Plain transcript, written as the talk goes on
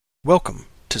Welcome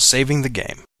to Saving the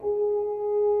Game.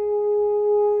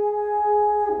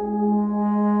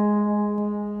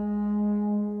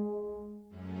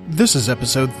 This is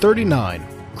episode 39,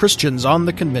 Christians on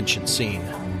the Convention Scene,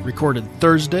 recorded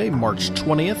Thursday, March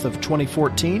 20th of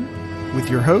 2014, with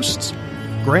your hosts,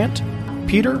 Grant,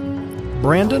 Peter,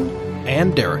 Brandon,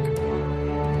 and Derek.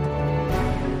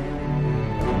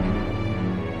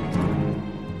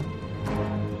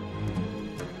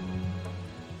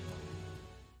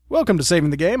 Welcome to Saving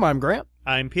the Game. I'm Grant.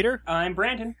 I'm Peter. I'm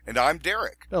Brandon. And I'm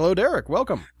Derek. Hello, Derek.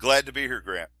 Welcome. Glad to be here,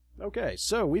 Grant. Okay,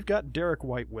 so we've got Derek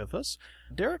White with us.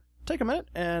 Derek, take a minute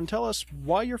and tell us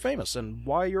why you're famous and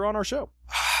why you're on our show.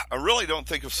 I really don't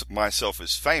think of myself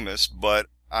as famous, but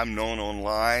I'm known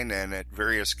online and at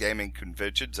various gaming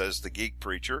conventions as the Geek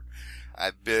Preacher.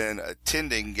 I've been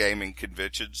attending gaming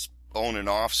conventions on and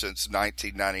off since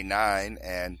 1999,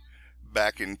 and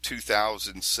back in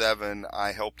 2007,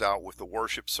 I helped out with the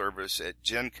worship service at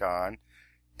Gen Con,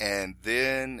 and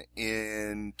then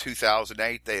in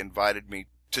 2008, they invited me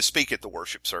to speak at the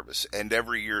worship service, and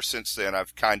every year since then,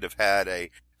 I've kind of had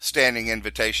a standing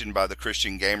invitation by the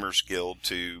Christian Gamers Guild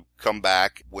to come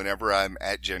back whenever I'm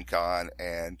at Gen Con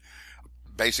and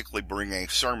basically bring a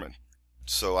sermon.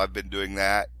 So I've been doing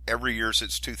that every year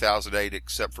since 2008,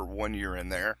 except for 1 year in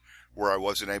there where I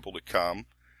wasn't able to come.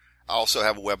 I also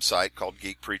have a website called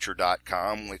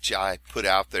geekpreacher.com, which I put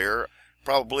out there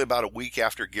probably about a week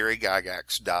after Gary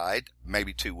Gygax died,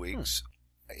 maybe 2 weeks,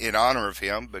 in honor of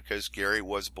him, because Gary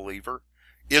is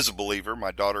a believer.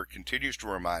 My daughter continues to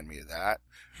remind me of that.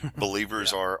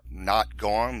 Believers are not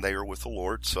gone. They are with the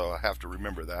Lord, so I have to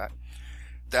remember that.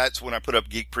 That's when I put up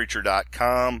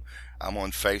geekpreacher.com. I'm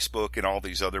on Facebook and all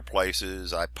these other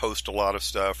places. I post a lot of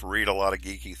stuff, read a lot of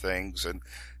geeky things, and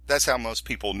that's how most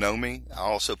people know me. I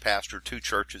also pastor 2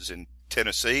 churches in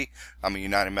Tennessee. I'm a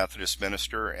United Methodist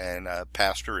minister and a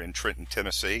pastor in Trenton,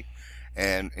 Tennessee,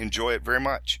 and enjoy it very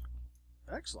much.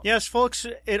 Excellent. Yes, folks,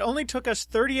 it only took us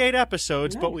 38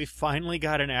 episodes, but we finally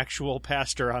got an actual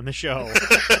pastor on the show.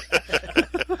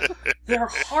 They're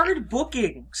hard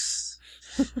bookings.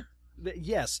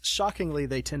 Yes, shockingly,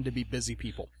 they tend to be busy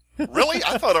people. Really?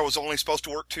 I thought I was only supposed to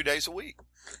work 2 days a week.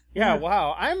 Yeah,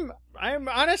 wow. I'm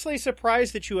honestly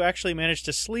surprised that you actually managed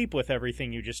to sleep with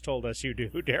everything you just told us you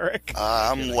do, Derek.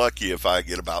 I'm lucky if I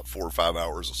get about 4 or 5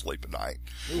 hours of sleep a night.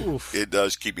 Oof. It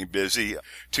does keep me busy.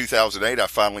 2008, I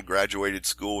finally graduated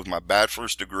school with my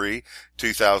bachelor's degree.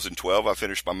 2012, I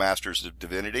finished my master's of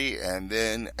divinity, and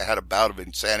then I had a bout of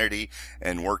insanity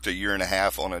and worked a year and a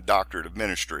half on a doctorate of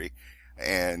ministry.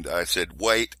 And I said,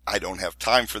 wait, I don't have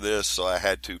time for this, so I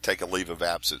had to take a leave of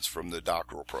absence from the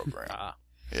doctoral program.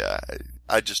 Yeah,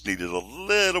 I just needed a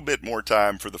little bit more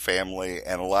time for the family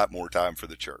and a lot more time for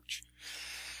the church.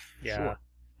 Yeah. Sure.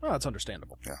 Well, that's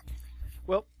understandable. Yeah.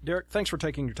 Well, Derek, thanks for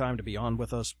taking your time to be on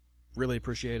with us. Really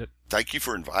appreciate it. Thank you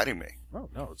for inviting me. Oh,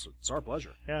 no, it's our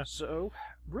pleasure. Yeah. So,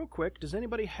 real quick, does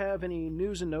anybody have any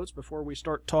news and notes before we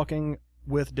start talking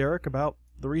with Derek about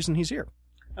the reason he's here?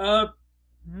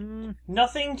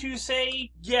 Nothing to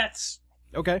say yet.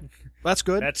 Okay, that's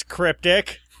good. That's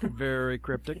cryptic, Very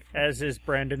cryptic. as is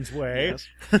Brandon's way.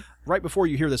 Yes. Right before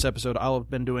you hear this episode, I'll have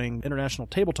been doing International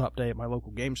Tabletop Day at my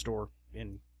local game store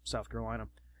in South Carolina.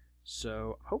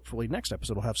 So hopefully next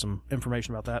episode will have some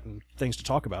information about that and things to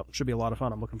talk about. It should be a lot of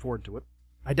fun. I'm looking forward to it.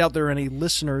 I doubt there are any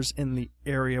listeners in the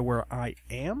area where I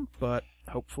am, but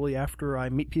hopefully after I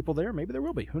meet people there, maybe there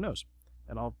will be. Who knows?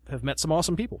 And I'll have met some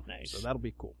awesome people. Nice. So that'll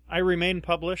be cool. I remain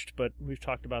published, but we've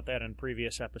talked about that in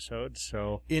previous episodes,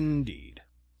 so... Indeed.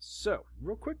 So,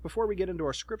 real quick, before we get into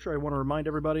our scripture, I want to remind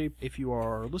everybody, if you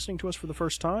are listening to us for the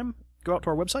first time, go out to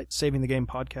our website,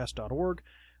 savingthegamepodcast.org.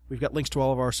 We've got links to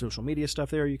all of our social media stuff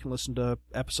there. You can listen to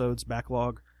episodes,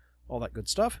 backlog, all that good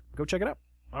stuff. Go check it out.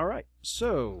 All right.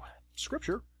 So,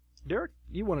 scripture. Derek,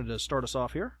 you wanted to start us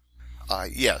off here.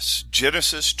 Yes,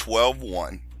 Genesis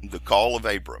 12:1, the call of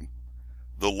Abram.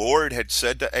 The Lord had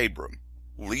said to Abram,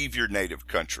 leave your native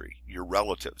country, your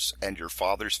relatives, and your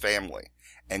father's family,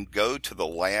 and go to the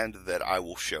land that I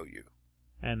will show you.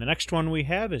 And the next one we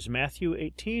have is Matthew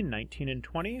 18:19 and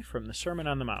 20 from the Sermon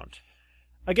on the Mount.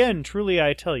 Again, truly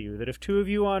I tell you that if 2 of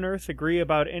you on earth agree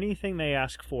about anything they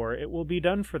ask for, it will be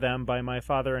done for them by my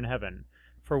Father in heaven.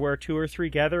 For where 2 or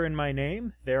 3 gather in my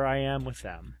name, there I am with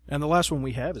them. And the last one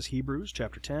we have is Hebrews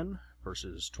chapter 10,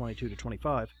 verses 22 to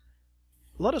 25.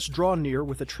 Let us draw near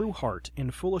with a true heart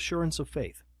in full assurance of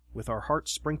faith, with our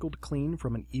hearts sprinkled clean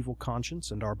from an evil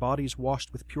conscience and our bodies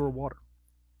washed with pure water.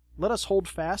 Let us hold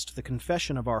fast the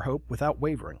confession of our hope without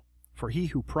wavering, for he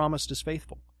who promised is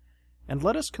faithful. And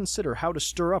let us consider how to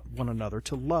stir up one another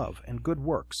to love and good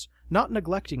works, not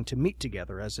neglecting to meet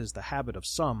together as is the habit of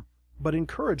some, but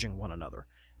encouraging one another,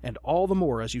 and all the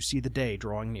more as you see the day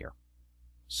drawing near.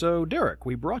 So, Derek,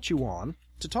 we brought you on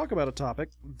to talk about a topic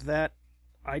that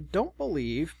I don't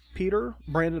believe Peter,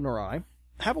 Brandon, or I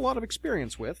have a lot of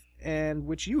experience with, and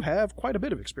which you have quite a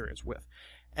bit of experience with,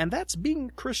 and that's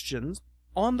being Christians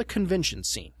on the convention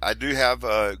scene. I do have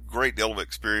a great deal of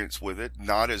experience with it,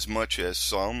 not as much as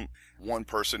some. One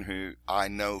person who I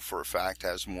know for a fact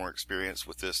has more experience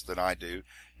with this than I do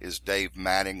is Dave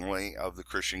Mattingly of the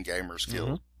Christian Gamers Guild.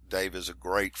 Mm-hmm. Dave is a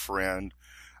great friend.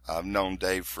 I've known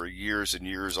Dave for years and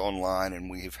years online,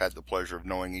 and we've had the pleasure of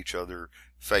knowing each other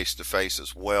face to face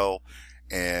as well.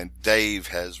 And Dave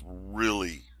has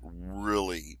really,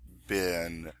 really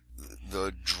been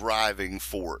the driving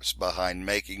force behind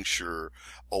making sure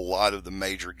a lot of the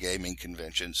major gaming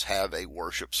conventions have a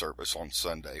worship service on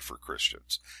Sunday for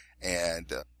Christians.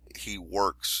 And he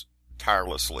works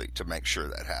tirelessly to make sure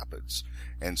that happens.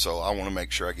 And so I want to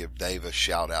make sure I give Dave a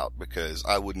shout out, because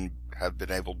I wouldn't have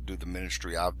been able to do the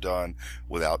ministry I've done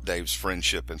without Dave's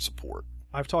friendship and support.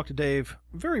 I've talked to Dave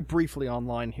very briefly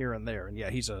online here and there, and yeah,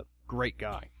 he's a great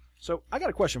guy. So I got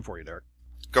a question for you, Derek.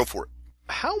 Go for it.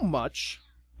 How much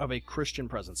of a Christian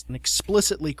presence, an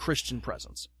explicitly Christian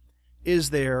presence,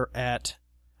 is there at,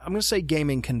 I'm going to say,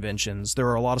 gaming conventions? There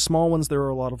are a lot of small ones, there are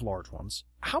a lot of large ones.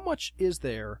 How much is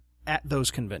there at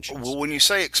those conventions? Well, when you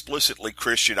say explicitly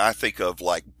Christian, I think of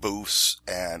like booths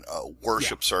and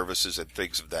worship services and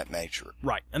things of that nature.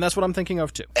 Right, and that's what I'm thinking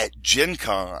of too. At Gen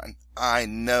Con, I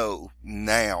know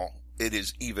now it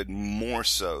is even more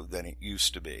so than it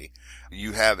used to be.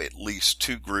 You have at least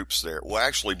two groups there. Well,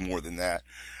 actually more than that.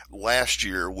 Last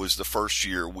year was the first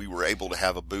year we were able to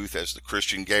have a booth as the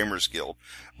Christian Gamers Guild,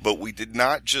 but we did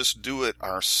not just do it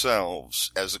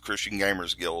ourselves as the Christian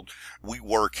Gamers Guild. We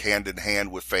work hand in hand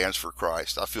with Fans for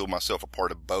Christ. I feel myself a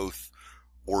part of both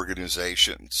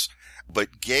organizations.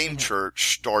 But Game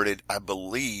Church started, I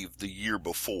believe, the year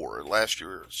before. Last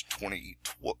year was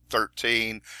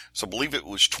 2013. So I believe it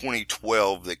was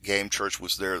 2012 that Game Church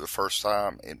was there the first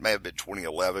time. It may have been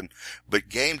 2011. But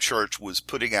Game Church was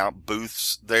putting out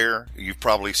booths there. You've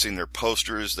probably seen their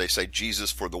posters. They say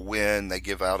Jesus for the win. They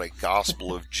give out a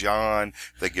Gospel of John.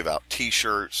 They give out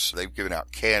T-shirts. They've given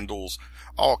out candles.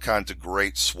 All kinds of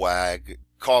great swag.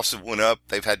 Costs have went up.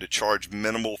 They've had to charge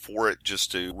minimal for it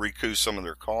just to recoup some of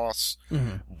their costs.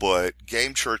 Mm-hmm. But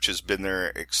Game Church has been there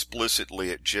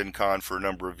explicitly at Gen Con for a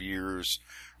number of years.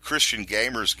 Christian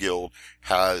Gamers Guild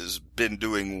has been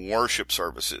doing worship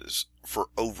services for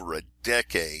over a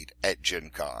decade at Gen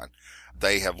Con.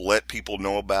 They have let people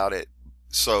know about it.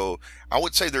 So I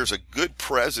would say there's a good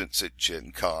presence at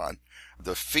Gen Con.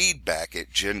 The feedback at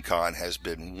Gen Con has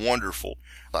been wonderful.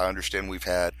 I understand we've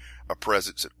had a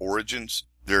presence at Origins.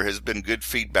 There has been good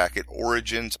feedback at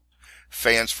Origins.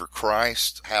 Fans for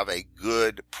Christ have a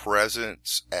good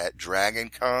presence at Dragon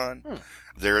Con.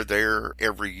 They're there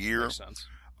every year. Makes sense.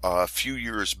 A few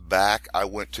years back, I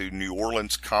went to New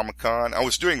Orleans Comic Con. I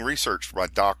was doing research for my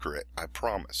doctorate, I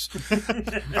promise.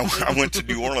 I went to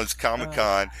New Orleans Comic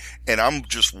Con, and I'm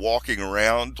just walking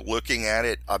around looking at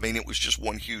it. I mean, it was just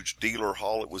one huge dealer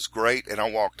hall. It was great. And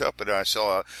I walked up and I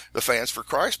saw the Fans for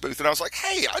Christ booth, and I was like,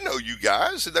 hey, I know you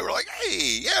guys. And they were like,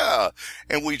 hey, yeah.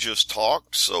 And we just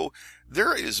talked. So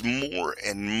there is more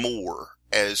and more,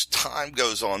 as time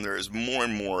goes on, there is more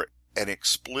and more an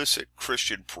explicit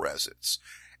Christian presence.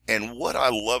 And what I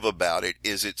love about it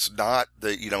is it's not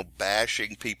the,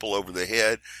 bashing people over the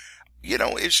head.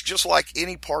 It's just like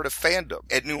any part of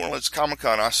fandom. At New Orleans Comic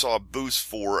Con, I saw booths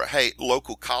for,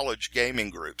 local college gaming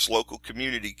groups, local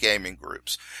community gaming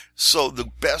groups. So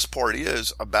the best part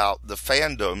is about the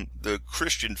fandom, the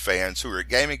Christian fans who are at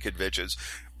gaming conventions,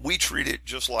 we treat it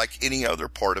just like any other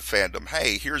part of fandom.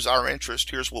 Hey, here's our interest.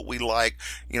 Here's what we like.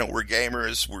 We're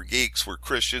gamers, we're geeks, we're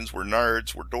Christians, we're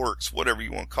nerds, we're dorks, whatever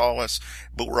you want to call us,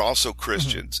 but we're also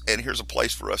Christians. And here's a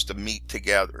place for us to meet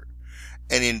together.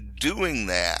 And in doing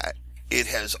that, it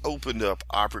has opened up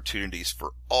opportunities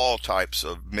for all types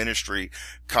of ministry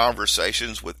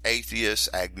conversations with atheists,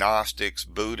 agnostics,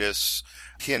 Buddhists,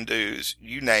 Hindus,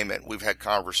 you name it. We've had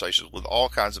conversations with all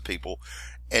kinds of people.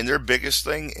 And their biggest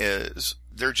thing is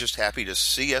they're just happy to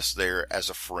see us there as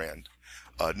a friend.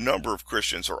 A number of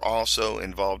Christians are also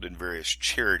involved in various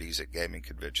charities at gaming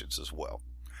conventions as well.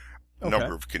 A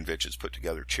number of conventions put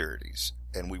together charities,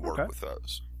 and we work with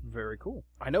those. Very cool.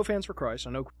 I know Fans for Christ.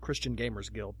 I know Christian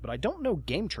Gamers Guild, but I don't know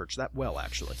Game Church that well,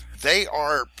 actually. They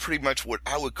are pretty much what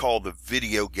I would call the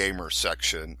video gamer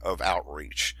section of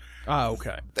outreach. Ah,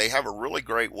 okay. They have a really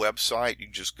great website. You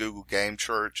just Google Game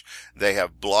Church. They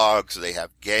have blogs. They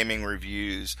have gaming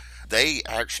reviews. They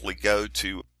actually go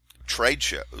to trade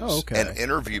shows and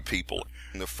interview people.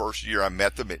 In the first year I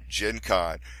met them at Gen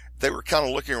Con, they were kind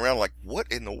of looking around like,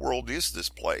 what in the world is this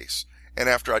place? And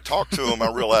after I talked to them,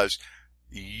 I realized,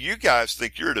 you guys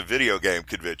think you're at a video game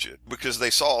convention, because they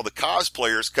saw all the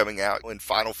cosplayers coming out in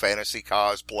Final Fantasy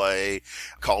cosplay,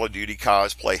 Call of Duty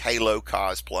cosplay, Halo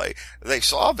cosplay. They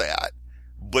saw that,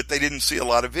 but they didn't see a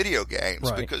lot of video games,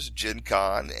 right, because Gen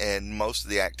Con and most of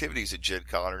the activities at Gen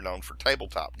Con are known for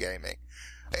tabletop gaming.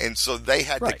 And so they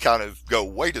had right, to kind of go,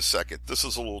 wait a second, this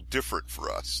is a little different for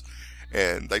us.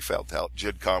 And they felt out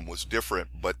Gen Con was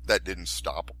different, but that didn't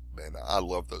stop them. And I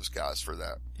love those guys for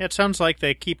that. Yeah, it sounds like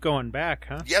they keep going back,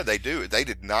 huh? Yeah, they do. They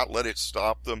did not let it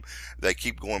stop them. They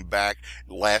keep going back.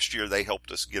 Last year, they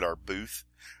helped us get our booth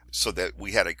so that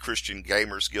we had a Christian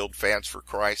Gamers Guild Fans for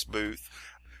Christ booth.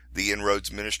 The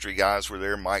Inroads Ministry guys were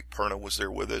there. Mike Perna was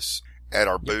there with us at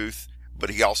our booth. But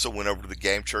he also went over to the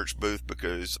Game Church booth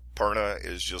because Perna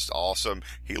is just awesome.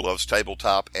 He loves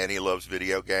tabletop and he loves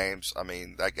video games. I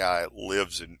mean, that guy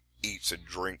lives and eats and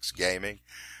drinks gaming.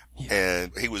 Yeah.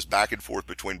 And he was back and forth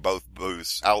between both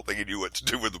booths. I don't think he knew what to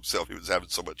do with himself. He was having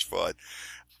so much fun.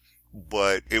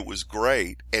 But it was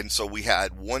great. And so we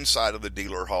had one side of the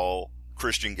dealer hall,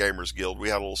 Christian Gamers Guild. We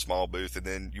had a little small booth, and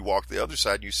then you walk the other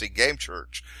side and you see Game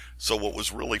Church. So what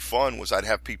was really fun was I'd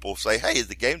have people say, hey,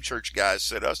 the Game Church guys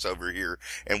sent us over here.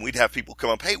 And we'd have people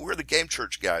come up, hey, where are the Game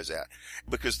Church guys at?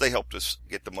 Because they helped us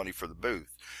get the money for the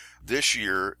booth. This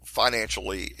year,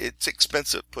 financially, it's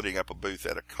expensive putting up a booth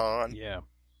at a con. Yeah.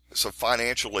 So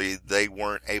financially, they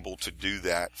weren't able to do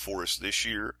that for us this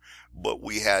year, but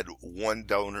we had one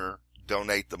donor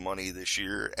donate the money this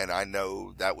year, and I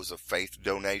know that was a faith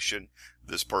donation.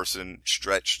 This person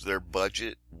stretched their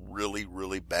budget really,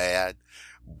 really bad,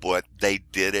 but they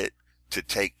did it to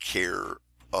take care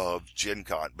of Gen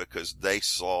Con because they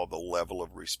saw the level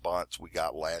of response we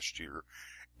got last year,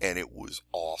 and it was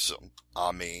awesome.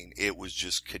 I mean, it was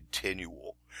just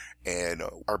continual. And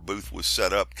our booth was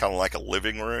set up kind of like a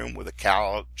living room with a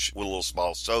couch, with a little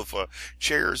small sofa,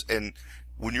 chairs. And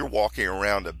when you're walking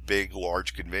around a big,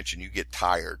 large convention, you get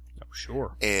tired. Oh,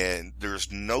 sure. And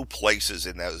there's no places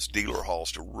in those dealer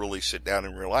halls to really sit down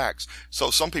and relax.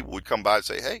 So some people would come by and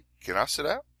say, hey, can I sit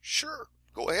out? Sure.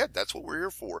 Go ahead. That's what we're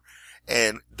here for.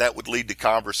 And that would lead to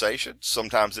conversation.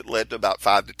 Sometimes it led to about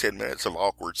 5 to 10 minutes of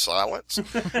awkward silence.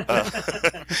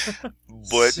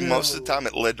 But most of the time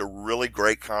it led to really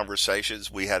great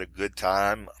conversations. We had a good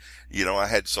time. You know, I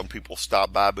had some people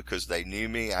stop by because they knew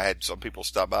me. I had some people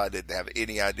stop by, didn't have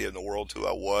any idea in the world who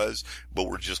I was, but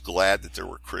were just glad that there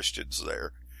were Christians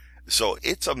there. So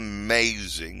it's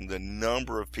amazing the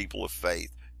number of people of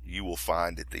faith you will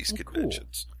find at these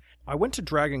conventions. Cool. I went to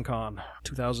Dragon Con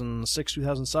 2006,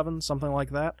 2007, something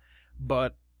like that.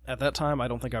 But at that time, I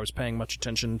don't think I was paying much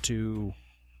attention to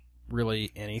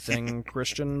really anything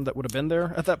Christian that would have been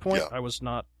there at that point. Yeah. I was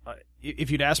not... if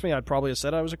you'd asked me, I'd probably have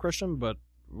said I was a Christian, but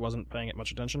wasn't paying it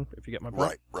much attention, if you get my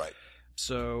point. Right.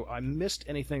 So I missed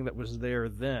anything that was there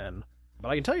then. But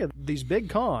I can tell you, these big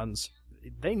cons,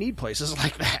 they need places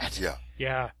like that. Yeah.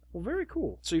 Yeah. Well, very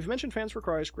cool. So you've mentioned Fans for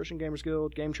Christ, Christian Gamers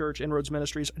Guild, Game Church, Inroads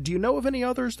Ministries. Do you know of any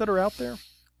others that are out there?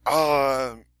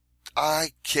 I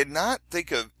cannot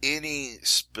think of any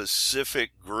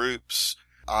specific groups.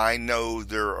 I know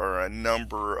there are a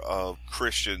number of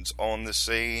Christians on the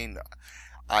scene.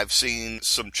 I've seen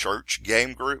some church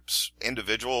game groups,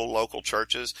 individual local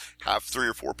churches have 3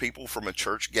 or 4 people from a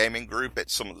church gaming group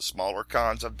at some of the smaller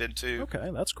cons I've been to.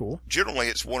 Okay, that's cool. Generally,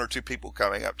 it's 1 or 2 people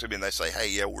coming up to me and they say, hey,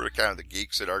 yeah, we're kind of the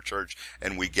geeks at our church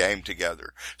and we game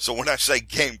together. So when I say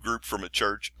game group from a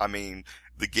church, I mean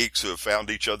the geeks who have found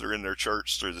each other in their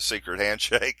church through the secret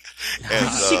handshake. And,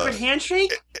 secret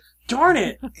handshake? Darn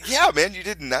it. Yeah, man, you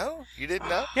didn't know? You didn't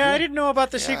know? Yeah, I didn't know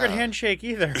about the secret handshake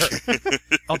either.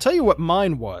 I'll tell you what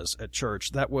mine was at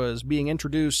church. That was being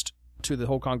introduced to the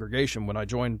whole congregation when I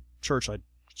joined church I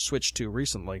switched to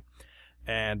recently,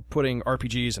 and putting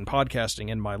RPGs and podcasting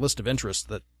in my list of interests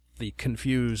that the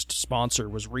confused sponsor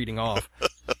was reading off.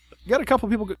 Got a couple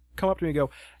of people come up to me and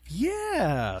go,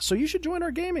 yeah, so you should join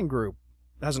our gaming group.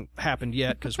 It hasn't happened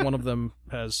yet because one of them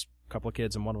has couple of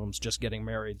kids and one of them's just getting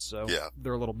married, so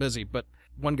they're a little busy. But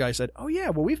one guy said, oh yeah,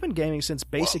 well, we've been gaming since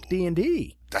basic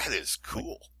D&D. That is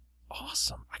cool.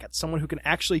 Awesome. I got someone who can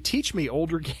actually teach me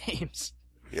older games.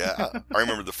 Yeah. I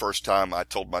remember the first time I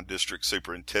told my district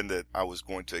superintendent I was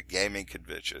going to a gaming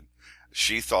convention.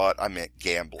 She thought I meant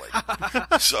gambling.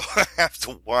 So I have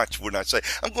to watch when I say,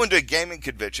 I'm going to a gaming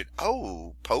convention.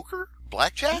 Oh, poker?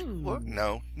 Blackjack? Well,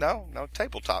 no,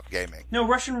 tabletop gaming. No,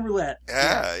 Russian roulette.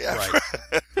 Yeah.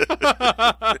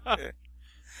 Right.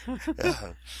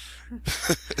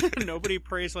 Nobody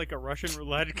prays like a Russian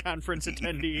roulette conference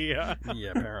attendee.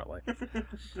 Yeah, apparently.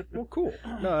 Well, cool.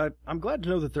 No, I'm glad to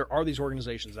know that there are these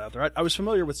organizations out there. I was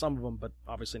familiar with some of them, but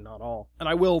obviously not all. And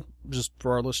I will, just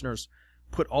for our listeners,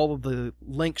 put all of the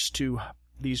links to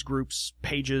these groups'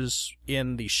 pages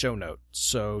in the show notes.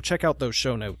 So check out those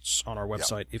show notes on our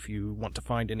website if you want to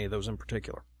find any of those in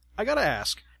particular. I gotta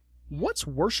ask, what's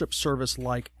worship service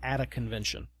like at a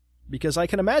convention? Because I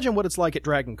can imagine what it's like at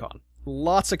Dragon Con.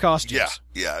 Lots of costumes.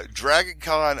 Yeah. Dragon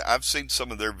Con, I've seen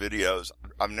some of their videos.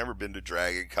 I've never been to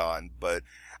Dragon Con, but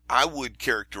I would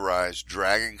characterize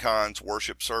Dragon Con's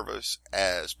worship service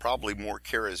as probably more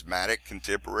charismatic,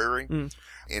 contemporary,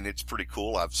 and it's pretty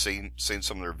cool. I've seen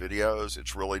some of their videos.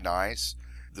 It's really nice.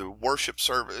 The worship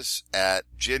service at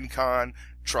Gen Con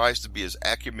tries to be as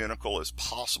ecumenical as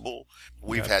possible.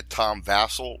 We've had Tom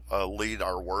Vassell lead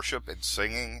our worship and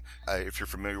singing. If you're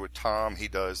familiar with Tom, he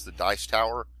does the Dice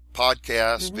Tower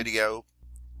podcast video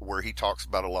where he talks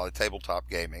about a lot of tabletop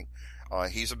gaming.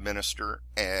 He's a minister,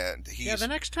 and he's... Yeah, the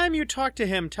next time you talk to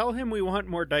him, tell him we want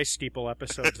more Dice Steeple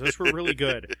episodes. Those were really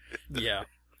good. Yeah.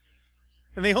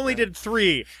 And they only did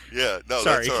 3. Yeah, no,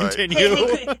 Sorry, that's all right.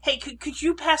 continue. Could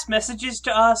you pass messages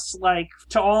to us, like,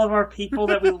 to all of our people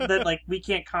that we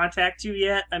can't contact you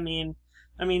yet? I mean,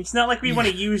 it's not like we want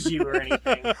to use you or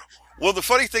anything. Well, the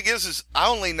funny thing is I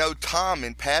only know Tom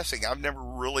in passing. I've never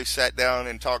really sat down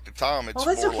and talked to Tom. It's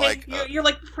that's more okay. like You're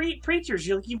like preachers.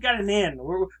 You've got an in.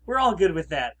 We're all good with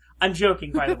that. I'm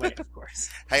joking, by the way, of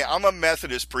course. Hey, I'm a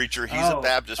Methodist preacher. He's a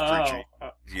Baptist preacher.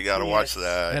 You got to watch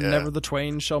that. And never the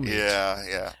twain shall meet.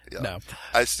 Yeah. No.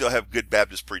 I still have good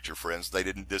Baptist preacher friends. They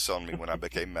didn't disown me when I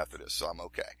became Methodist, so I'm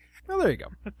okay. Well, there you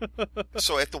go.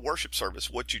 So at the worship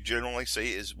service, what you generally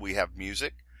see is we have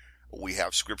music, we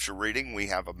have scripture reading, we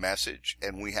have a message,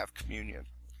 and we have communion,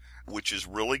 which is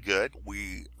really good.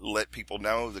 We let people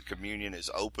know the communion is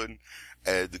open.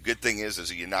 The good thing is,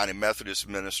 as a United Methodist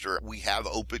minister, we have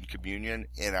open communion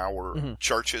in our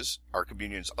churches. Our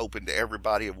communion is open to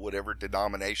everybody of whatever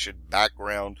denomination,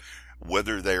 background,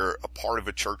 whether they're a part of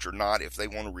a church or not. If they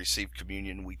want to receive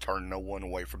communion, we turn no one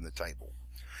away from the table.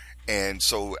 And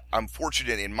so I'm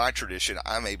fortunate in my tradition,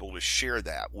 I'm able to share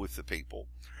that with the people.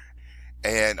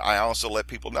 And I also let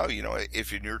people know,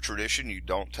 if in your tradition you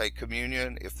don't take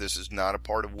communion, if this is not a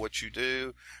part of what you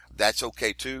do, that's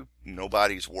okay too.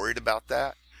 Nobody's worried about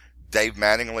that. Dave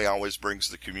Mattingly always brings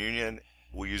the communion.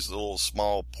 We use the little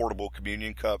small portable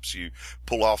communion cups. You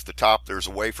pull off the top, there's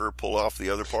a wafer. Pull off the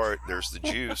other part, there's the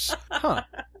juice. Huh.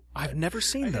 I've never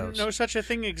seen I those. didn't know such a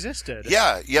thing existed.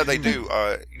 Yeah, they do.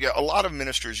 A lot of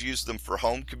ministers use them for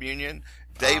home communion.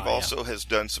 Dave also has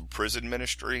done some prison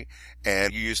ministry,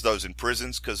 and you use those in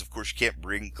prisons because, of course, you can't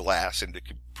bring glass into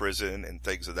prison and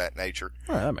things of that nature.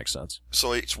 All right, that makes sense.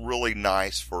 So it's really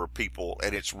nice for people,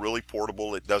 and it's really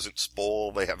portable. It doesn't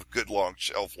spoil. They have a good long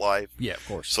shelf life. Yeah, of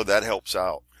course. So that helps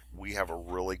out. We have a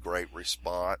really great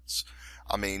response.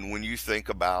 I mean, when you think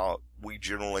about, we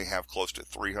generally have close to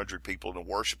 300 people in a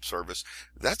worship service.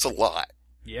 That's a lot.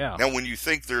 Yeah. Now, when you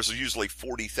think there's usually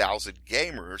 40,000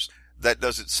 gamers, that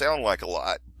doesn't sound like a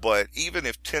lot, but even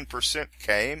if 10%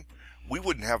 came, we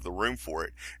wouldn't have the room for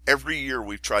it. Every year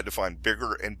we've tried to find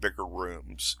bigger and bigger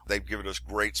rooms. They've given us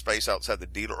great space outside the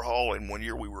dealer hall, and one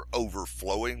year we were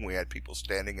overflowing. We had people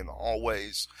standing in the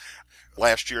hallways.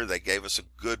 Last year they gave us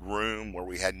a good room where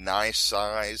we had nice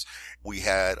size. We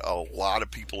had a lot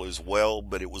of people as well,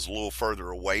 but it was a little further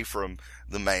away from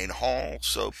the main hall.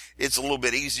 So it's a little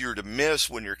bit easier to miss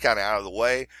when you're kind of out of the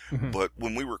way. But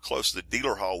when we were close to the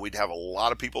dealer hall, we'd have a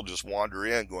lot of people just wander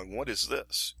in going, what is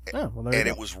this? Oh, well, and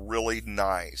it was really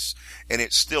nice. And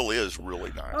it still is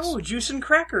really nice. Oh, juice and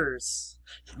crackers.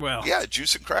 Well, Yeah,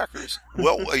 juice and crackers.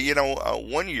 Well,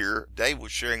 one year, Dave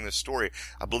was sharing this story.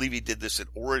 I believe he did this at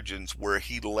Origins, where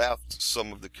he left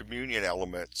some of the communion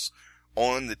elements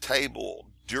on the table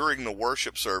during the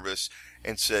worship service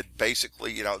and said,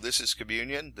 basically, this is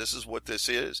communion. This is what this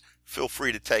is. Feel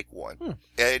free to take one.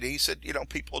 And he said,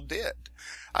 people did.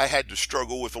 I had to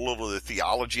struggle with a little of the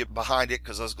theology behind it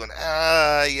because I was going,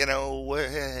 I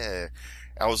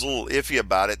was a little iffy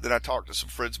about it. Then I talked to some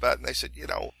friends about it, and they said,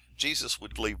 Jesus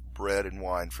would leave bread and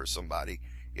wine for somebody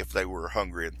if they were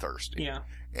hungry and thirsty. Yeah.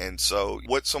 And so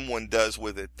what someone does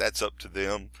with it, that's up to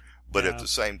them. But at the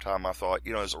same time, I thought,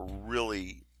 it's a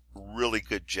really, really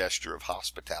good gesture of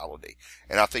hospitality.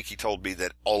 And I think he told me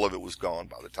that all of it was gone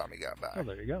by the time he got back. oh,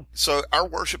 there you go. So our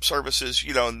worship services,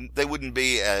 they wouldn't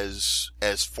be as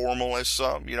formal as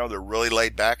some. They're really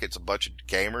laid back. It's a bunch of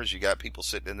gamers. You got people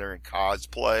sitting in there in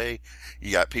cosplay.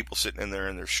 You got people sitting in there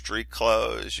in their street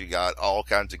clothes. You got all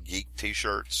kinds of geek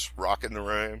t-shirts rocking the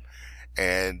room.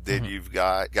 And then you've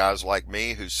got guys like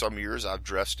me who some years I've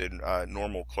dressed in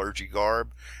normal clergy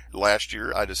garb. Last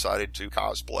year I decided to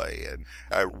cosplay, and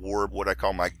I wore what I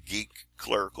call my geek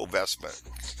clerical vestment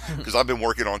because I've been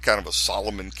working on kind of a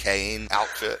Solomon Kane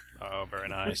outfit. Oh, very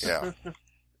nice. Yeah.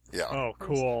 Yeah. Oh,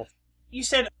 cool. You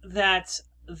said that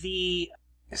the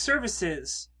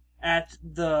services at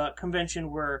the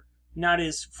convention were not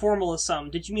as formal as some.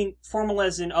 Did you mean formal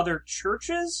as in other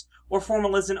churches, or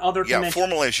formal as in other conventions? Yeah,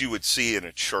 formal as you would see in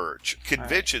a church.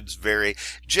 Conventions vary.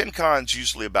 Gen Con's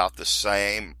usually about the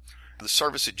same. The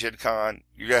service at Gen Con,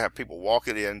 you're going to have people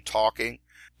walking in, talking.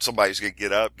 Somebody's going to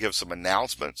get up, give some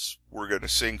announcements. We're going to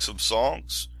sing some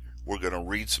songs. We're going to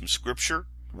read some scripture.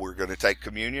 We're going to take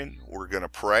communion. We're going to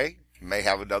pray. May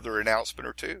have another announcement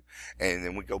or two. And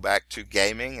then we go back to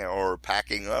gaming or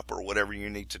packing up or whatever you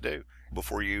need to do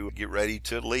before you get ready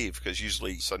to leave, because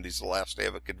usually Sunday's the last day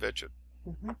of a convention.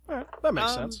 All right, that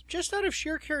makes sense. Just out of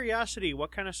sheer curiosity,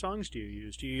 what kind of songs do you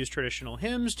use? Do you use traditional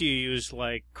hymns? Do you use,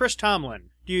 like, Chris Tomlin?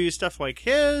 Do you use stuff like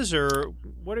his, or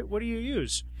what do you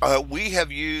use? We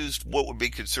have used what would be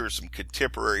considered some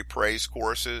contemporary praise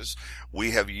choruses.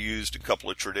 We have used a couple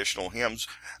of traditional hymns.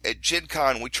 At Gen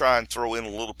Con, we try and throw in a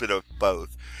little bit of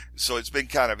both. So it's been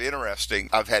kind of interesting.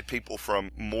 I've had people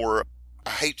from more, I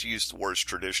hate to use the words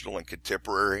traditional and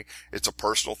contemporary. It's a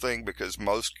personal thing because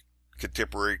most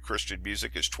contemporary Christian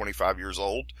music is 25 years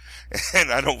old,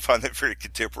 and I don't find that very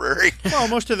contemporary. Well,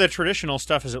 most of the traditional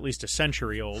stuff is at least a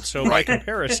century old, so by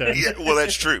comparison. Yeah, well,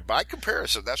 that's true. By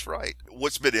comparison, that's right.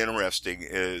 What's been interesting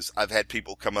is I've had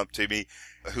people come up to me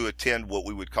who attend what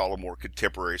we would call a more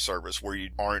contemporary service, where you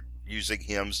aren't using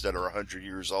hymns that are 100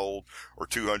 years old or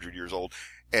 200 years old,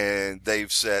 and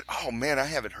they've said, "Oh man, I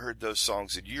haven't heard those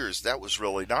songs in years. That was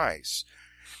really nice."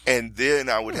 And then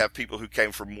I would have people who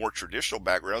came from more traditional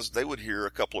backgrounds. They would hear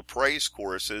a couple of praise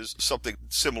choruses, something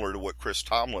similar to what Chris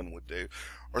Tomlin would do.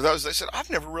 Or those, they said, "I've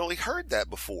never really heard that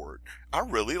before. I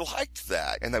really liked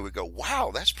that." And they would go,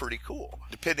 "Wow, that's pretty cool."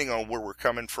 Depending on where we're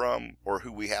coming from or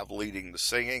who we have leading the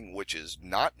singing, which is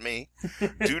not me.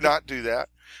 Do not do that.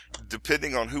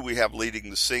 Depending on who we have leading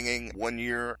the singing, one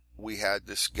year we had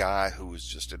this guy who was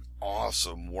just an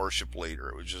awesome worship leader.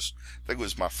 It was just, I think it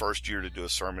was my first year to do a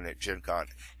sermon at Gen Con.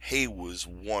 He was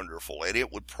wonderful. And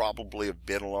it would probably have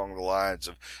been along the lines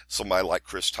of somebody like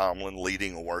Chris Tomlin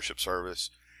leading a worship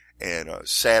service. And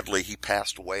sadly, he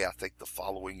passed away, I think, the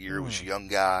following year. He was a young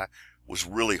guy, was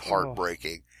really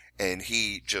heartbreaking. And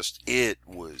he just, it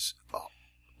was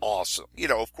awesome. You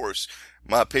know, of course,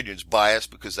 my opinion's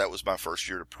biased because that was my first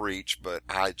year to preach, but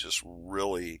I just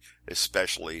really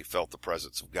especially felt the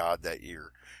presence of God that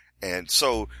year. And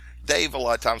so Dave a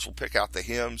lot of times will pick out the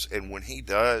hymns, and when he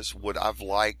does, what I've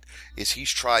liked is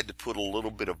he's tried to put a little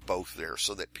bit of both there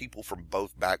so that people from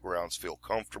both backgrounds feel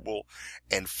comfortable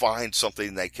and find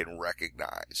something they can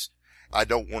recognize. I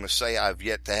don't want to say I've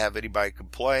yet to have anybody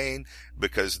complain,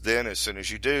 because then as soon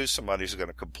as you do, somebody's going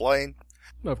to complain.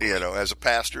 You know, as a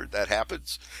pastor, that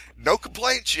happens. No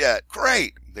complaints yet.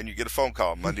 Great. Then you get a phone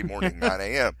call Monday morning, 9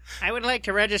 a.m. I would like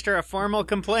to register a formal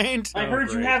complaint. I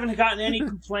heard you haven't gotten any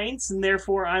complaints, and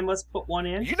therefore I must put one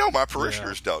in. You know my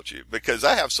parishioners, don't you? Because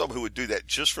I have some who would do that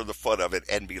just for the fun of it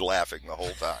and be laughing the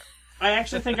whole time. I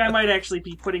actually think I might actually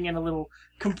be putting in a little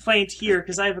complaint here,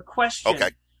 because I have a question.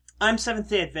 Okay. I'm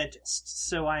Seventh-day Adventist,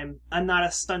 so I'm not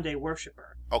a Sunday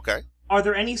worshiper. Okay. Are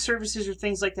there any services or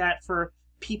things like that for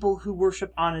people who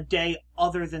worship on a day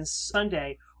other than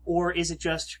Sunday, or is it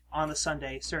just on the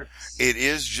Sunday service? It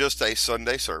is just a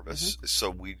Sunday service,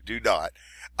 so we do not.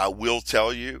 I will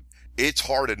tell you, it's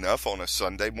hard enough on a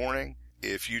Sunday morning.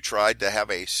 If you tried to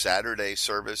have a Saturday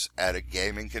service at a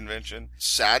gaming convention,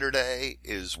 Saturday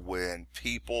is when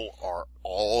people are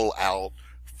all out,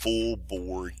 full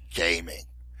board gaming.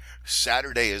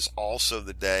 Saturday is also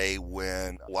the day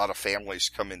when a lot of families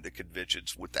come into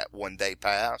conventions with that one-day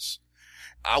pass.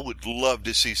 I would love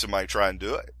to see somebody try and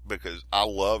do it because I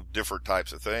love different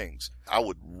types of things. I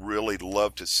would really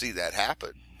love to see that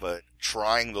happen, but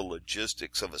trying the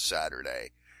logistics of a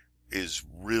Saturday is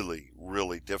really,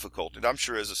 really difficult. And I'm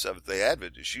sure as a Seventh-day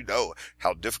Adventist, you know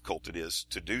how difficult it is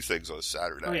to do things on a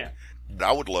Saturday. Oh, yeah.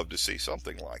 I would love to see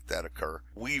something like that occur.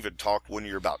 We even talked one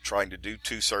year about trying to do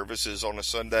 2 services on a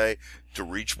Sunday to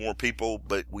reach more people,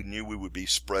 but we knew we would be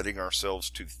spreading ourselves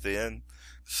too thin.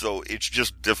 So it's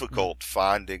just difficult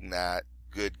finding that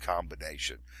good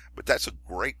combination. But that's a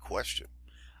great question.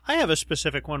 I have a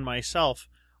specific one myself.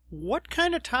 What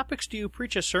kind of topics do you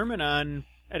preach a sermon on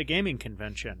at a gaming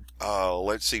convention?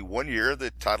 Let's see. One year,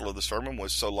 the title of the sermon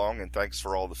was "So Long and Thanks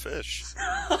for All the Fish."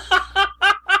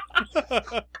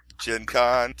 Gen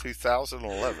Con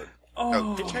 2011.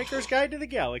 Oh, Hitchhiker's Guide to the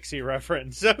Galaxy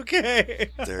reference. Okay.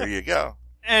 There you go.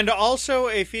 And also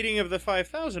a Feeding of the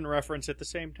 5,000 reference at the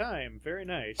same time. Very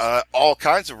nice. All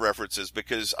kinds of references,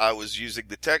 because I was using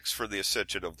the text for the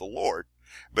ascension of the Lord,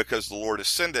 because the Lord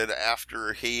ascended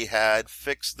after he had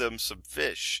fixed them some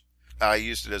fish. I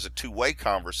used it as a two-way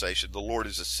conversation. The Lord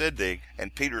is ascending,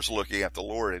 and Peter's looking at the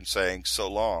Lord and saying,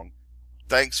 "So long.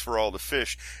 Thanks for all the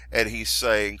fish." And he's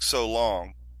saying, "So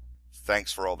long.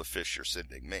 Thanks for all the fish you're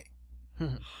sending me."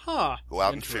 Huh. Go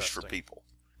out and fish for Interesting. people.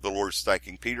 The Lord's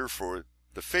thanking Peter for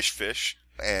the fish,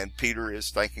 and Peter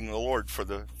is thanking the Lord for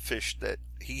the fish that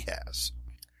he has.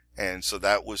 And so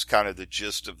that was kind of the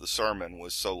gist of the sermon,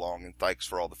 was "So long and thanks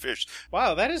for all the fish."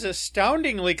 Wow, that is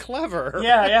astoundingly clever.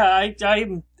 yeah.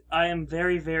 I am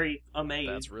very, very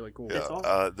amazed. That's really cool. That's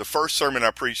awesome. The first sermon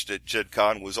I preached at Gen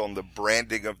Con was on the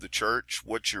branding of the church.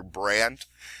 What's your brand?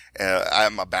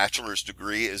 My bachelor's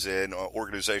degree is in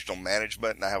organizational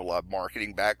management, and I have a lot of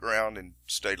marketing background and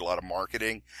studied a lot of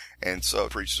marketing. And so I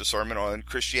preached a sermon on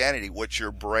Christianity. What's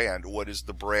your brand? What is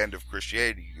the brand of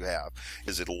Christianity you have?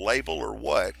 Is it a label or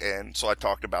what? And so I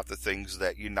talked about the things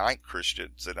that unite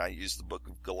Christians, and I used the book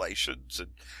of Galatians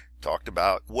and talked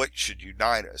about what should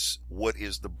unite us. What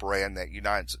is the brand that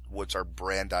unites? What's our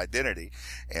brand identity?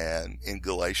 And in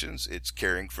Galatians, it's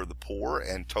caring for the poor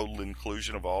and total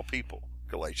inclusion of all people.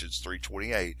 Galatians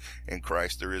 3:28. In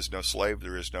Christ there is no slave,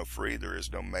 there is no free, there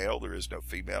is no male, there is no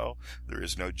female, there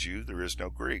is no Jew, there is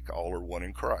no Greek. All are one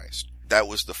in Christ. That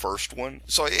was the first one.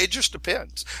 So it just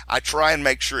depends. I try and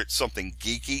make sure it's something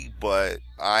geeky, but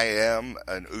I am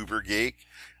an uber geek.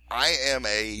 I am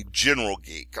a general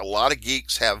geek. A lot of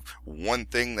geeks have one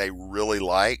thing they really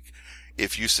like.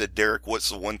 If you said, "Derek, what's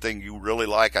the one thing you really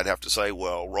like?" I'd have to say,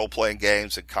 well, role-playing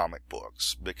games and comic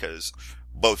books, because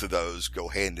both of those go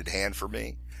hand in hand for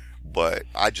me. But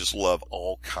I just love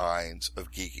all kinds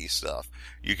of geeky stuff.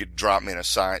 You could drop me in a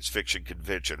science fiction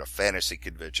convention, a fantasy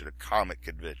convention, a comic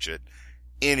convention,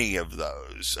 any of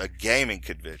those, a gaming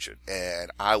convention,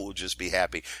 and I will just be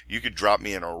happy. You could drop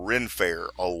me in a Ren Fair,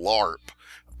 a LARP,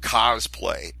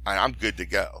 cosplay, and I'm good to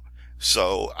go.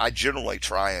 So I generally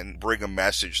try and bring a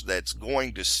message that's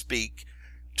going to speak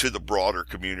to the broader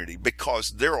community,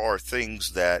 because there are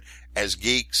things that, as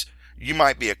geeks, you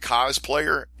might be a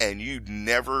cosplayer and you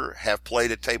never have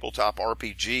played a tabletop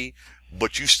RPG,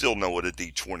 but you still know what a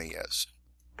D20 is.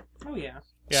 Oh, yeah.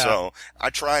 Yeah. So I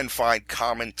try and find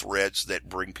common threads that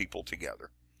bring people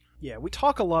together. Yeah, we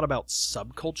talk a lot about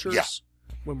subcultures Yeah.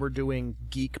 when we're doing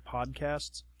geek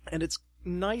podcasts, and it's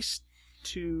nice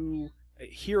to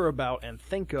hear about and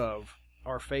think of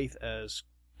our faith as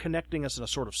connecting us in a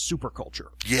sort of superculture.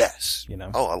 Yes. You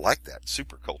know? Oh, I like that.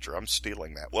 Super culture. I'm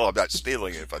stealing that. Well, I'm not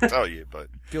stealing it if I tell you, but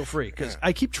Feel free, because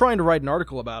I keep trying to write an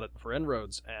article about it for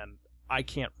En-ROADS, and I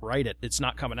can't write it. It's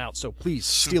not coming out, so please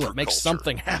steal it. Make Superculture.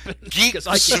 something happen. geek 'cause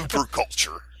I can't. super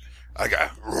culture. I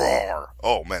got roar.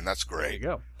 Oh man, that's There you great.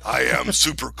 go. I am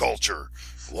super culture.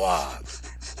 Wow.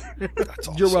 That's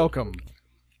awesome. You're welcome.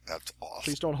 That's awesome.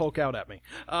 Please don't Hulk out at me.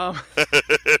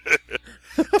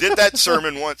 Did that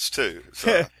sermon once too.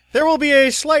 So. There will be a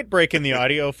slight break in the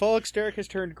audio, folks. Derek has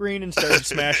turned green and started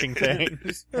smashing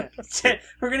things.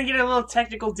 We're going to get a little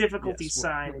technical difficulty Yes,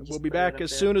 sign. we'll be back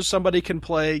as soon as somebody can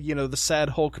play, the sad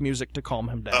Hulk music to calm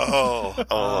him down. Oh,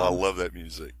 I love that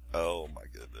music. Oh my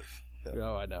goodness. Yeah.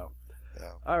 Oh, I know.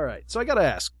 Yeah. All right, so I got to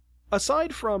ask,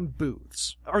 aside from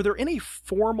booths, are there any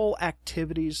formal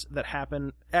activities that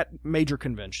happen at major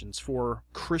conventions for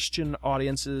Christian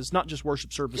audiences, not just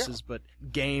worship services, but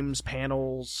games,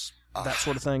 panels, that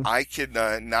sort of thing? I can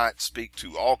not speak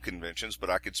to all conventions, but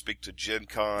I can speak to Gen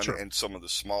Con Sure. and some of the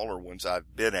smaller ones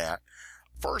I've been at.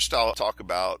 First, I'll talk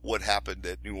about what happened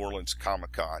at New Orleans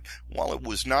Comic Con. While it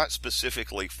was not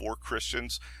specifically for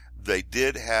Christians, they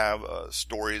did have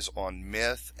stories on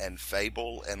myth and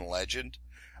fable and legend.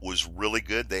 Was really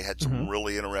good. They had some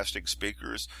really interesting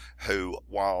speakers who,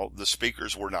 while the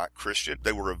speakers were not Christian,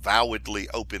 they were avowedly,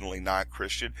 openly not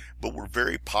Christian, but were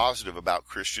very positive about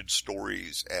Christian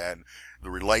stories and the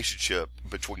relationship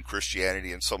between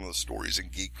Christianity and some of the stories in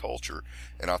geek culture.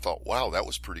 And I thought, wow, that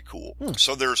was pretty cool.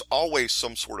 So there's always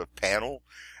some sort of panel.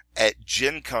 At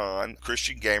Gen Con,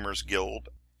 Christian Gamers Guild,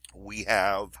 we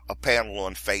have a panel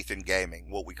on faith and gaming,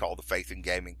 what we call the Faith and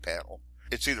Gaming panel.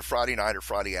 It's either Friday night or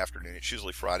Friday afternoon. It's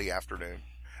usually Friday afternoon.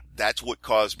 That's what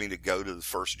caused me to go to the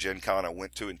first Gen Con I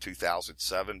went to in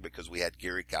 2007, because we had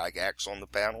Gary Gygax on the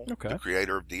panel, Okay. the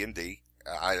creator of D&D.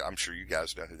 I'm sure you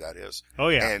guys know who that is. Oh,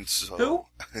 yeah. And so, Who?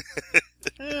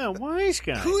 Yeah, wise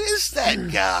guy. Who is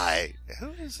that guy?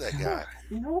 Who is that guy?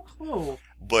 No clue.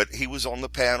 But he was on the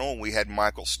panel. We had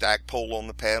Michael Stackpole on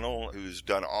the panel, who's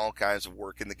done all kinds of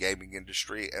work in the gaming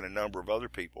industry, and a number of other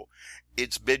people.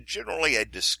 It's been generally a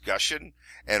discussion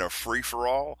and a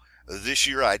free-for-all. This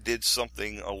year I did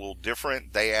something a little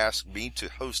different. They asked me to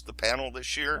host the panel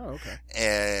this year. Oh, okay.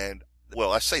 And,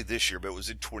 well, I say this year, but it was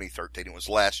in 2013. It was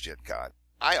last Gen Con.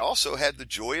 I also had the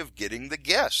joy of getting the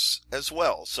guests as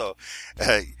well. So,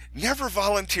 never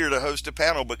volunteer to host a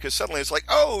panel because suddenly it's like,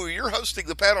 oh, you're hosting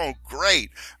the panel. Great.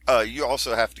 You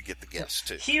also have to get the guests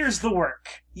too. Here's the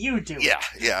work. You do it.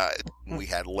 Yeah. We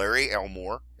had Larry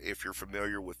Elmore. If you're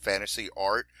familiar with fantasy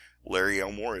art, Larry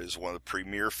Elmore is one of the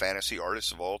premier fantasy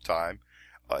artists of all time.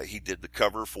 He did the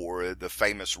cover for the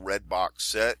famous Red Box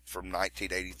set from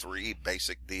 1983,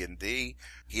 Basic D&D.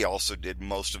 He also did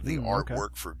most of the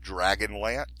artwork for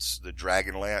Dragonlance, the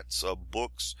Dragonlance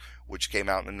books, which came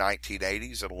out in the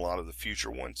 1980s, and a lot of the future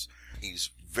ones. He's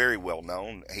very well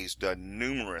known. He's done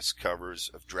numerous covers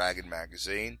of Dragon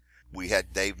magazine. We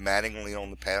had Dave Mattingly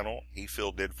on the panel. He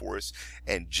filled in for us.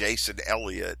 And Jason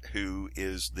Elliott, who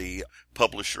is the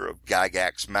publisher of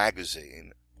Gygax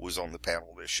magazine, was on the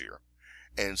panel this year.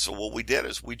 And so what we did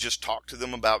is we just talked to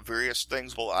them about various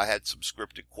things. Well, I had some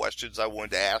scripted questions I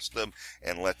wanted to ask them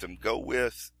and let them go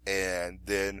with. And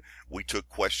then we took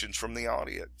questions from the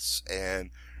audience, and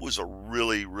it was a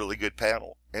really, really good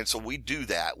panel. And so we do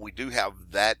that. We do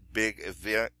have that big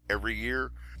event every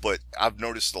year. But I've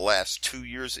noticed the last 2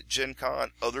 years at Gen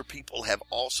Con, other people have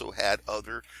also had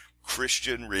other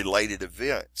Christian-related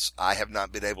events. I have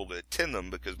not been able to attend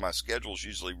them because my schedule is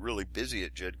usually really busy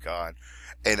at Gen Con,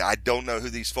 and I don't know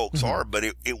who these folks are, but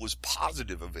it was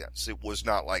positive events. It was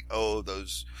not like, oh,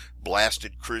 those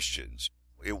blasted Christians.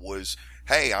 It was,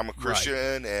 hey, I'm a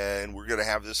Christian, and we're going to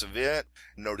have this event.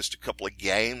 Noticed a couple of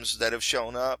games that have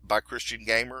shown up by Christian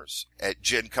gamers. At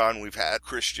Gen Con, we've had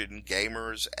Christian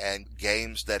gamers and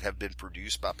games that have been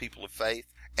produced by people of faith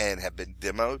and have been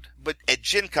demoed. But at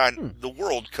Gen Con, the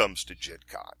world comes to Gen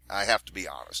Con. I have to be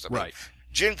honest. I mean,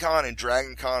 Gen Con and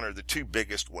Dragon Con are the two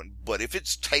biggest ones. But if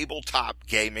it's tabletop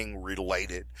gaming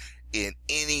related in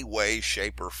any way,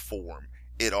 shape, or form,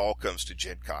 it all comes to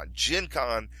Gen Con. Gen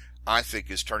Con, I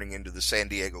think, is turning into the San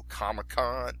Diego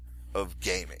Comic-Con of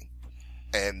gaming.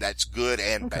 And that's good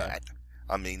and bad.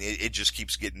 I mean, it just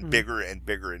keeps getting bigger and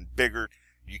bigger and bigger.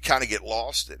 You kind of get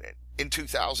lost in it. In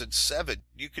 2007,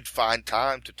 you could find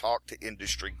time to talk to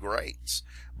industry greats.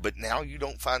 But now you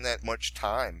don't find that much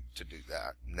time to do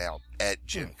that now at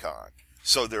Gen Con.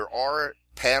 So there are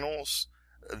panels.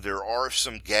 There are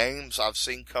some games I've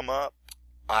seen come up.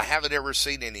 I haven't ever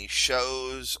seen any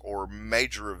shows or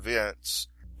major events,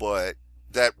 but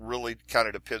that really kind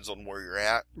of depends on where you're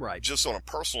at. Right. Just on a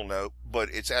personal note, but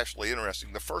it's actually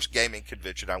interesting. The first gaming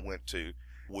convention I went to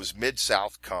was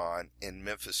Mid-South Con in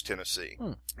Memphis, Tennessee.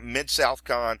 Mid-South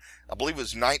Con, I believe it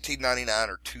was 1999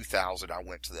 or 2000 I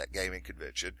went to that gaming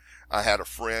convention. I had a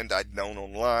friend I'd known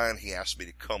online. He asked me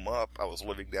to come up. I was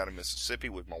living down in Mississippi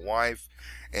with my wife,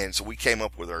 and so we came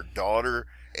up with our daughter,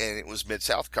 and it was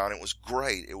Mid-South Con. It was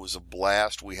great. It was a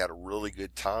blast. We had a really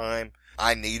good time.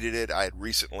 I needed it. I had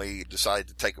recently decided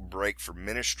to take a break from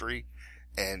ministry,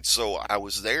 and so I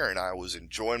was there, and I was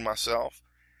enjoying myself.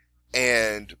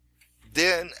 And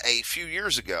then a few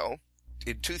years ago,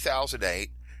 in 2008,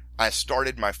 I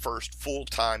started my first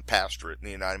full-time pastorate in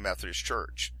the United Methodist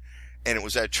Church. And it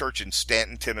was at a church in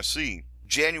Stanton, Tennessee.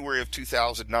 January of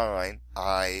 2009,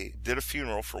 I did a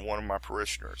funeral for one of my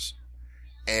parishioners.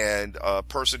 And a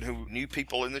person who knew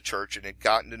people in the church and had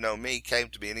gotten to know me came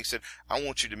to me and he said, I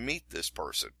want you to meet this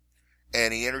person.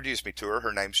 And he introduced me to her.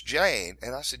 Her name's Jane.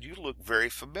 And I said, you look very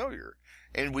familiar.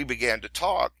 And we began to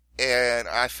talk. And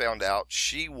I found out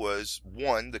she was,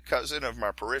 one, the cousin of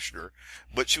my parishioner,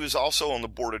 but she was also on the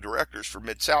board of directors for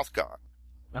Mid-South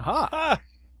Con.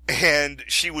 And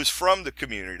she was from the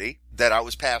community that I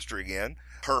was pastoring in.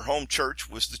 Her home church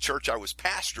was the church I was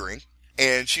pastoring,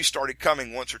 and she started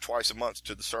coming once or twice a month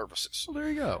to the services. Well, there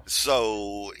you go.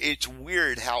 So it's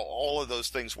weird how all of those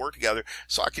things work together.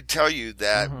 So I can tell you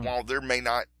that while there may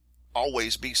not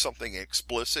always be something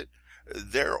explicit,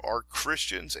 there are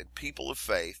Christians and people of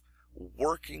faith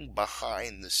working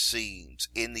behind the scenes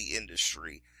in the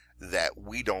industry that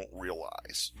we don't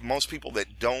realize. Most people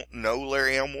that don't know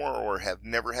Larry Elmore or have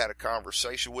never had a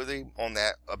conversation with him on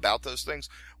that about those things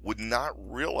would not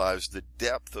realize the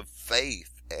depth of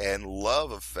faith and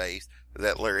love of faith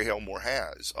that Larry Elmore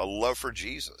has, a love for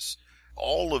Jesus.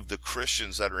 All of the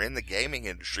Christians that are in the gaming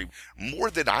industry,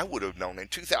 more than I would have known. In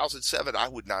 2007, I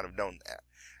would not have known that.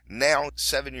 Now,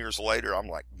 7 years later, I'm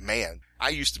like, man, I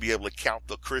used to be able to count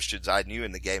the Christians I knew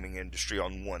in the gaming industry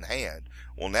on one hand.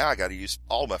 Well, now I got to use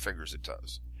all my fingers and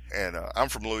toes. And I'm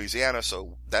from Louisiana,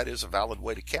 so that is a valid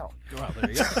way to count. Wow,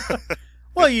 there you go.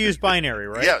 Well, you use binary,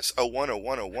 right? Yes,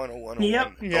 0101010101.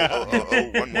 Yep. Yeah.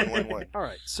 001111. All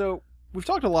right, so we've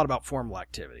talked a lot about formal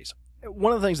activities.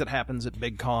 One of the things that happens at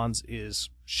big cons is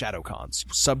shadow cons.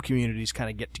 Sub-communities kind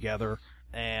of get together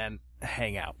and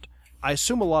hang out. I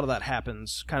assume a lot of that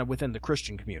happens kind of within the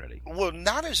Christian community. Well,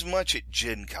 not as much at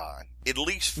Gen Con, at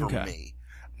least for Okay. me.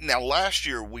 Now, last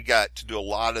year we got to do a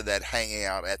lot of that hanging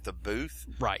out at the booth.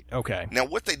 Right, okay. Now,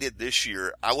 what they did this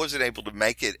year, I wasn't able to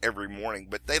make it every morning,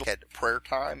 but they had prayer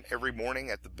time every morning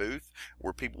at the booth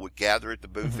where people would gather at the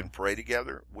booth and pray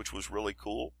together, which was really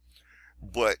cool.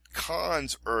 But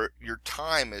cons are, your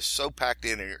time is so packed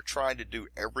in and you're trying to do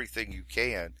everything you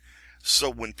can. So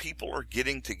when people are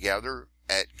getting together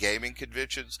at gaming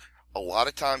conventions, a lot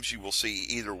of times you will see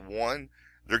either one,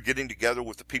 they're getting together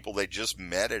with the people they just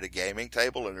met at a gaming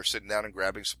table and they're sitting down and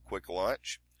grabbing some quick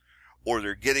lunch, or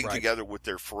they're getting Right. together with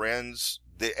their friends.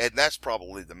 And that's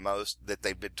probably the most that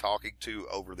they've been talking to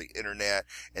over the internet,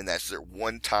 and that's their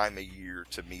one time a year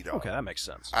to meet up. Okay, that makes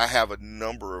sense. I have a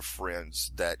number of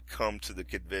friends that come to the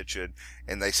convention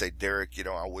and they say, Derek,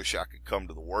 I wish I could come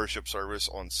to the worship service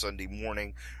on Sunday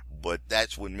morning, but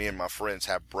that's when me and my friends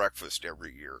have breakfast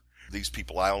every year. These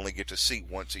people I only get to see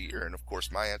once a year. And of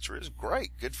course my answer is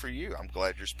great. Good for you. I'm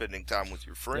glad you're spending time with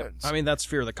your friends. I mean, that's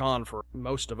fear of the con for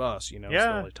most of us, It's the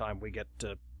Yeah. only time we get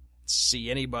to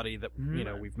see anybody that,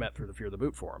 we've met through the Fear of the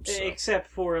Boot forums. So. Except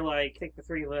for, I think the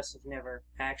three of us have never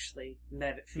actually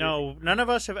met at Fear. No, none of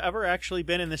us have ever actually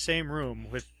been in the same room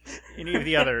with any of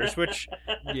the others, which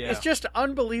Yeah. is just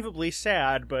unbelievably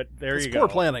sad, but there It's you poor go.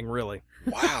 planning, really.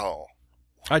 Wow.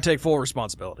 I take full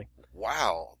responsibility.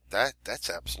 Wow. That's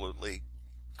absolutely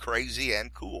crazy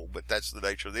and cool, but that's the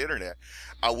nature of the internet.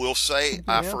 I will say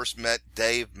I Yeah. first met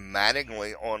Dave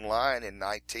Mattingly online in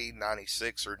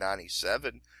 1996 or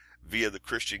 97 via the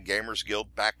Christian Gamers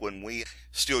Guild back when we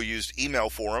still used email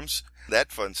forums,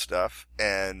 that fun stuff.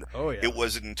 And Oh, yeah. it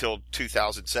wasn't until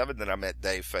 2007 that I met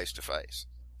Dave face to face.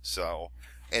 So,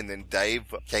 and then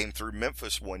Dave came through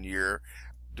Memphis one year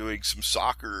doing some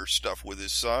soccer stuff with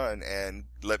his son and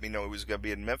let me know he was going to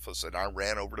be in Memphis. And I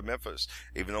ran over to Memphis,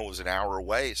 even though it was an hour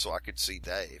away, so I could see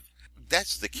Dave.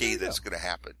 That's the key that's going to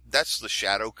happen. That's the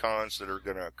shadow cons that are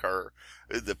going to occur.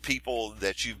 The people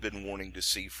that you've been wanting to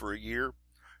see for a year,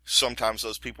 sometimes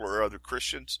those people are other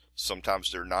Christians,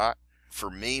 sometimes they're not. For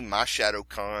me, my shadow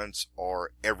cons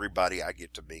are everybody I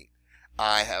get to meet.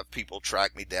 I have people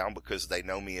track me down because they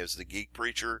know me as the Geek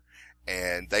Preacher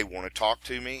and they want to talk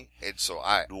to me. And so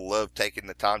I love taking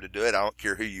the time to do it. I don't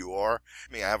care who you are.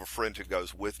 I have a friend who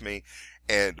goes with me,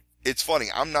 and it's funny.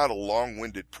 I'm not a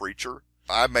long-winded preacher.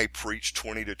 I may preach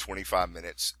 20 to 25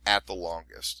 minutes at the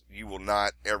longest. You will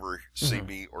not ever see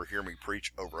me or hear me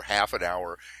preach over half an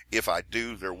hour. If I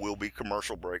do, there will be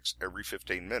commercial breaks every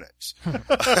 15 minutes.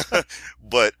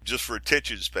 But just for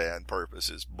attention span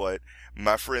purposes. But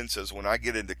my friend says when I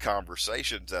get into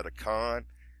conversations at a con,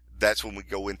 that's when we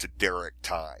go into Derek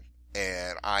time.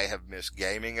 And I have missed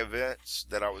gaming events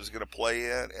that I was going to play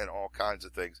in and all kinds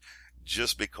of things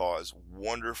just because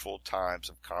wonderful times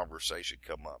of conversation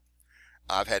come up.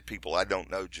 I've had people I don't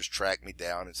know just track me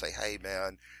down and say, hey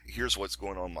man, here's what's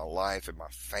going on in my life and my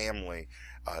family.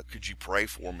 Could you pray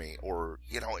for me? Or,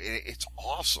 it's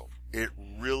awesome. It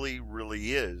really,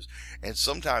 really is. And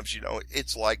sometimes,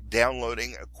 it's like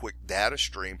downloading a quick data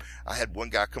stream. I had one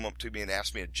guy come up to me and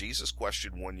ask me a Jesus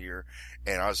question one year.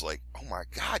 And I was like, oh my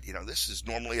God, this is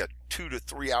normally a 2 to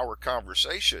 3 hour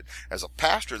conversation. As a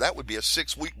pastor, that would be a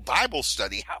 6-week Bible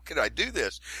study. How could I do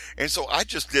this? And so I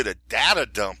just did a data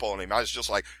dump on him. I was just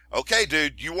like, okay,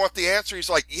 dude, you want the answer?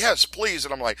 He's like, yes, please.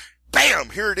 And I'm like,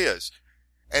 bam, here it is.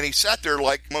 And he sat there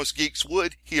like most geeks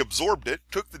would. He absorbed it,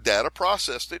 took the data,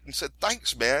 processed it, and said,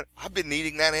 thanks, man. I've been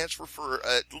needing that answer for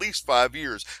at least 5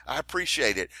 years. I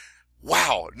appreciate it.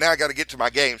 Wow. Now I got to get to my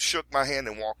game. Shook my hand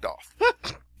and walked off.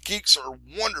 Geeks are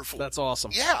wonderful. That's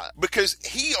awesome. Yeah, because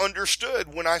he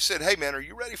understood when I said, hey, man, are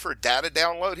you ready for a data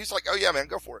download? He's like, oh, yeah, man,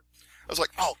 go for it. I was like,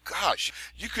 oh, gosh,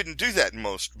 you couldn't do that in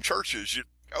most churches.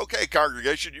 Okay,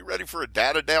 congregation, you ready for a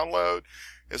data download?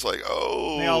 It's like,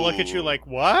 oh. They all look at you like,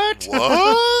 what?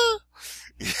 What?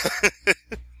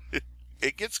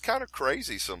 It gets kind of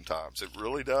crazy sometimes. It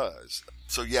really does.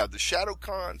 So, yeah, the shadow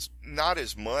cons, not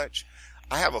as much.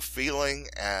 I have a feeling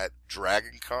at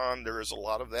Dragon Con there is a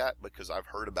lot of that because I've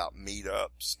heard about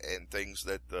meetups and things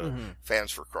that the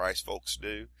Fans for Christ folks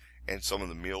do and some of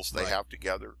the meals they have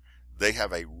together. They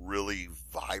have a really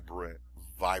vibrant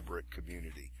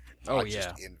community. I just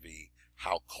envy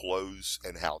how close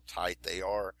and how tight they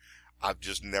are. I've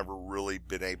just never really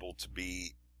been able to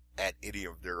be at any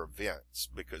of their events,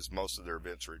 because most of their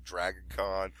events are at Dragon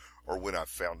Con, or when I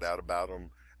found out about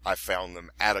them, I found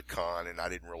them at a con and I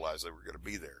didn't realize they were going to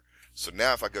be there. So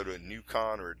now if I go to a new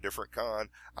con or a different con,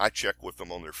 I check with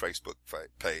them on their Facebook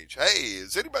page. Hey,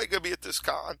 is anybody going to be at this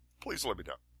con? Please let me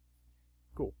know.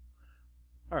 Cool.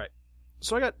 All right.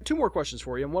 So I got 2 more questions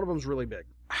for you, and one of them's really big.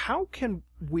 How can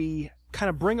we kind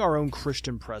of bring our own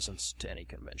Christian presence to any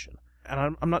convention?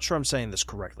 And I'm not sure I'm saying this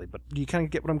correctly, but do you kind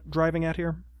of get what I'm driving at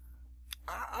here?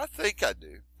 I think I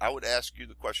do. I would ask you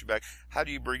the question back, how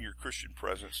do you bring your Christian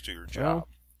presence to your job?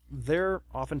 Well,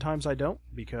 oftentimes I don't,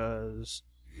 because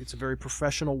it's a very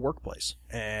professional workplace,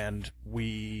 and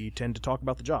we tend to talk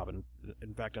about the job, and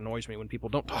in fact annoys me when people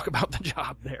don't talk about the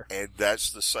job there. And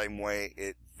that's the same way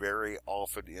it very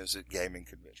often is at gaming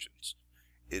conventions.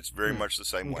 It's very much the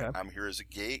same way. I'm here as a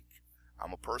geek.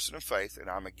 I'm a person of faith, and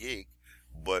I'm a geek.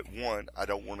 But one, I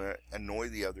don't want to annoy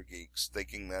the other geeks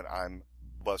thinking that I'm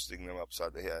busting them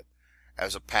upside the head.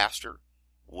 As a pastor,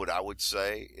 what I would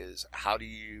say is, how do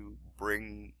you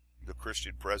bring the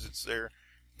Christian presence there?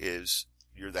 Is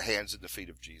you're the hands and the feet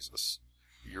of Jesus.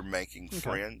 You're making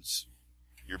friends.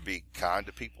 You're being kind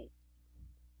to people.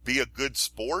 Be a good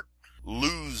sport.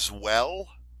 Lose well.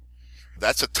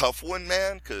 That's a tough one,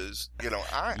 man, because,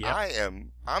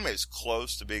 I'm as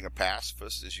close to being a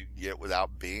pacifist as you can get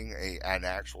without being an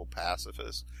actual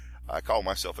pacifist. I call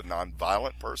myself a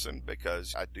nonviolent person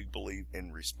because I do believe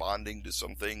in responding to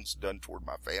some things done toward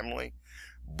my family.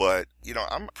 But,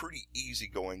 I'm a pretty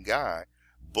easygoing guy.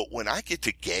 But when I get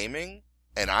to gaming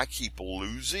and I keep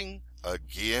losing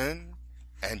again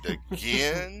and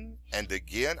again and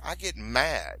again, I get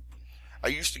mad. I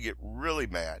used to get really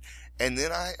mad. And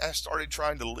then I started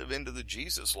trying to live into the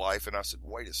Jesus life, and I said,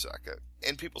 wait a second.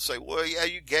 And people say, well, yeah,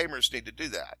 you gamers need to do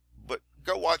that. But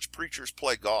go watch preachers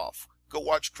play golf. Go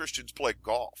watch Christians play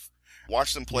golf.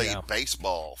 Watch them play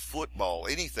baseball, football,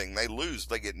 anything. They lose,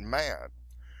 they get mad.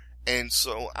 And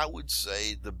so I would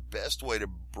say the best way to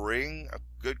bring a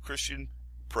good Christian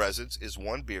presence is,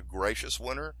 one, be a gracious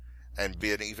winner, and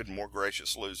be an even more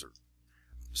gracious loser.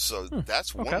 So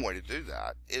that's one way to do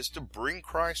that, is to bring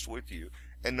Christ with you.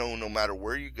 And no matter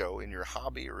where you go in your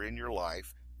hobby or in your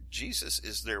life, Jesus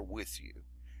is there with you.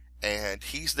 And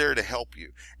he's there to help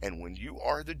you. And when you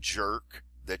are the jerk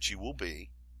that you will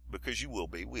be, because you will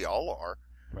be, we all are,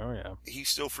 he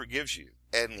still forgives you.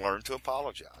 And learn to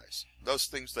apologize. Those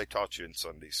things they taught you in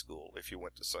Sunday school, if you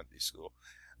went to Sunday school.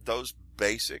 Those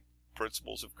basic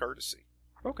principles of courtesy.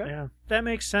 Okay. Yeah, that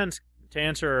makes sense. To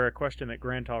answer a question that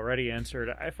Grant already answered,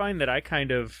 I find that I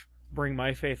kind of bring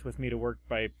my faith with me to work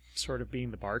by sort of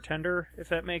being the bartender, if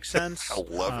that makes sense. I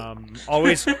love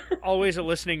it. Always a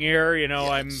listening ear.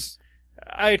 Yes.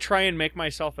 I try and make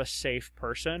myself a safe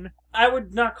person. I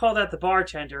would not call that the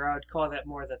bartender. I would call that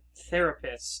more the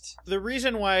therapist. The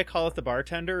reason why I call it the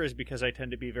bartender is because I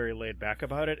tend to be very laid back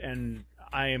about it, and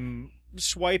I'm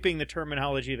swiping the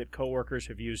terminology that coworkers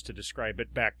have used to describe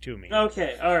it back to me.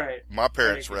 Okay, all right. My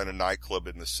parents ran a nightclub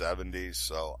in the 70s,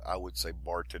 so I would say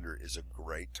bartender is a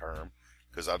great term,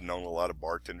 because I've known a lot of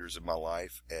bartenders in my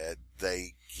life, and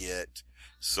they get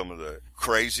some of the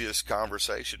craziest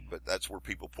conversation, but that's where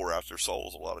people pour out their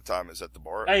souls a lot of time, is at the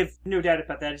bar. I have no doubt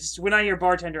about that. It's just, when I hear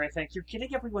bartender, I think, you're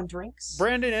getting everyone drinks?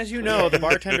 Brandon, as you know, the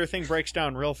bartender thing breaks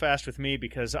down real fast with me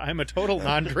because I'm a total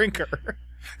non-drinker.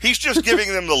 He's just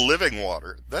giving them the living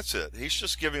water. That's it. He's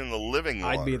just giving them the living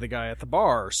water. I'd be the guy at the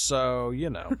bar, so,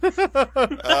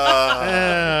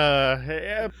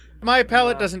 My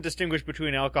palate doesn't distinguish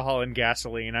between alcohol and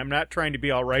gasoline. I'm not trying to be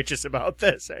all righteous about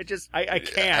this. I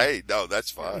can't. Hey, no,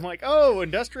 that's fine. I'm like, oh,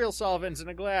 industrial solvents in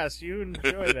a glass. You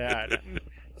enjoy that.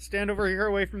 Stand over here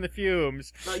away from the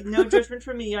fumes. No judgment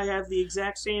from me. I have the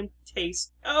exact same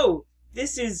taste. Oh,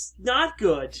 this is not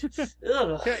good.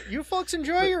 Ugh. Yeah, you folks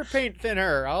enjoy your paint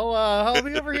thinner. I'll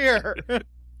be over here.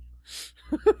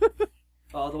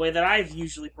 Well, the way that I've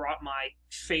usually brought my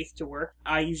faith to work,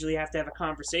 I usually have to have a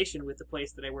conversation with the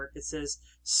place that I work that says,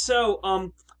 so,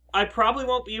 I probably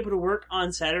won't be able to work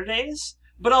on Saturdays,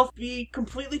 but I'll be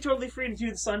completely, totally free to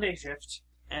do the Sunday shift.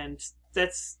 And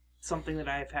that's something that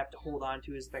I have to hold on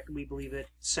to, is that we believe that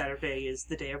Saturday is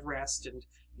the day of rest and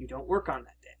you don't work on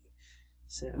that day.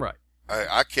 So. Right.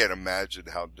 I can't imagine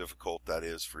how difficult that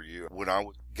is for you. When I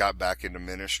got back into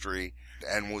ministry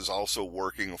and was also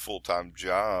working a full-time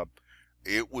job,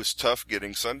 it was tough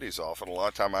getting Sundays off, and a lot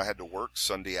of time I had to work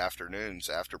Sunday afternoons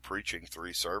after preaching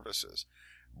 3 services.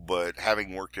 But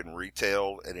having worked in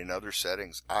retail and in other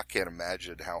settings, I can't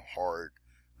imagine how hard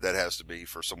that has to be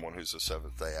for someone who's a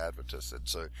Seventh-day Adventist. And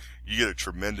so you get a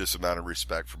tremendous amount of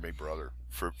respect from me, brother,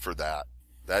 for that.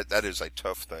 That is a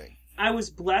tough thing. I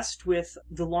was blessed with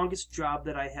the longest job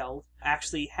that I held.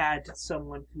 Actually had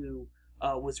someone who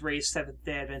was raised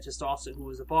Seventh-day Adventist also, who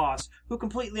was a boss, who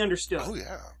completely understood. Oh,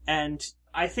 yeah. And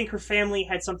I think her family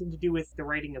had something to do with the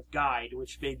writing of Guide,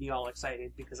 which made me all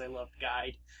excited because I loved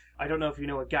Guide. I don't know if you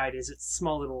know what Guide is. It's a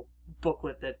small little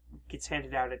booklet that gets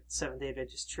handed out at Seventh-day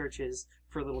Adventist churches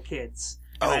for little kids.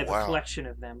 And I have a collection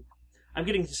of them. I'm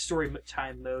getting into story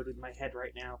time mode in my head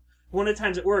right now. One of the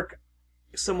times at work,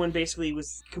 someone basically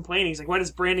was complaining. He's like, why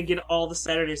does Brandon get all the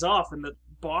Saturdays off? And the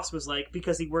boss was like,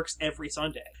 because he works every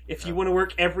Sunday. If you want to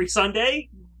work every Sunday,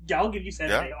 I'll give you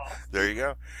Saturday off. There you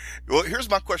go. Well, here's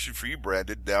my question for you,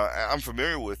 Brandon. Now, I'm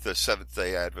familiar with the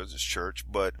Seventh-day Adventist Church,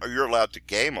 but are you allowed to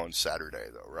game on Saturday,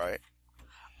 though, right?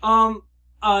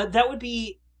 That would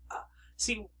be...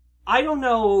 see, I don't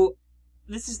know...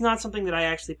 This is not something that I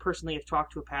actually personally have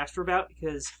talked to a pastor about,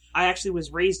 because I actually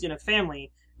was raised in a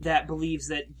family that believes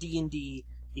that D&D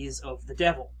is of the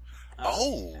devil.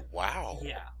 Oh, wow.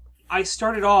 Yeah. I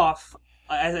started off,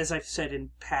 as I've said in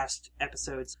past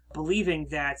episodes, believing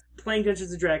that playing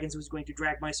Dungeons & Dragons was going to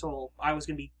drag my soul. I was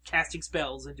going to be casting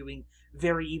spells and doing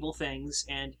very evil things,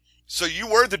 and... So you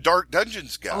were the Dark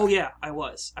Dungeons guy? Oh, yeah, I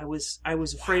was. I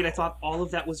was afraid. I thought all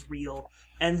of that was real.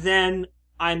 And then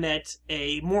I met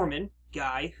a Mormon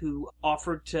guy who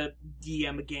offered to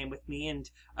DM a game with me, and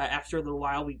after a little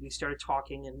while we started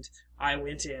talking, and I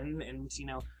went in, and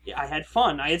I had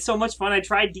fun. I had so much fun I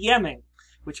tried DMing,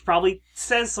 which probably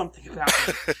says something about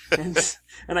me.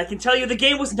 and I can tell you the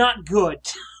game was not good.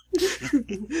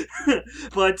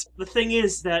 But the thing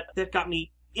is that got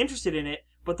me interested in it,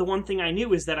 but the one thing I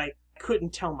knew is that I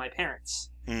couldn't tell my parents,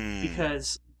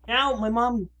 because now my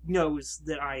mom knows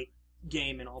that I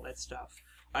game and all that stuff.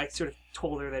 I sort of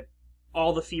told her that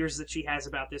all the fears that she has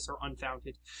about this are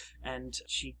unfounded, and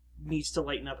she needs to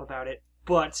lighten up about it.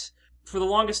 But for the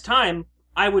longest time,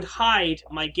 I would hide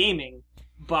my gaming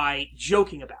by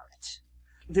joking about it.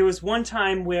 There was one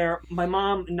time where my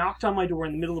mom knocked on my door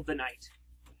in the middle of the night,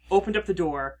 opened up the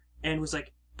door, and was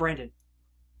like, Brandon,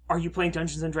 are you playing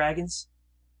Dungeons & Dragons?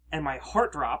 And my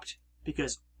heart dropped,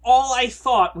 because all I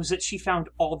thought was that she found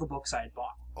all the books I had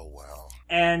bought. Oh, wow.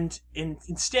 And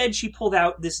instead, she pulled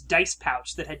out this dice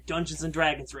pouch that had Dungeons &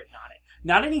 Dragons written on it.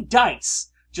 Not any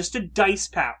dice, just a dice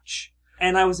pouch.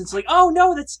 And I was like, oh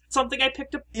no, that's something I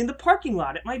picked up in the parking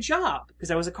lot at my job,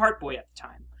 because I was a cart boy at the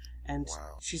time. And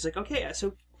she's like, okay,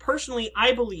 so personally,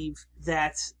 I believe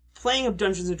that playing of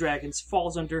Dungeons & Dragons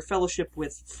falls under fellowship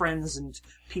with friends and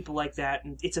people like that,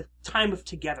 and it's a time of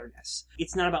togetherness.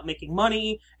 It's not about making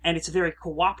money, and it's a very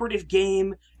cooperative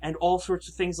game, and all sorts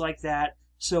of things like that.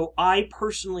 So I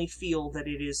personally feel that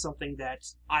it is something that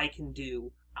I can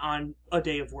do on a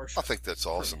day of worship. I think that's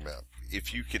awesome, man.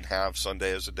 If you can have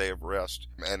Sunday as a day of rest.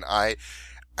 And I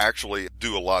actually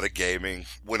do a lot of gaming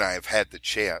when I have had the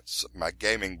chance. My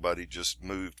gaming buddy just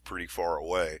moved pretty far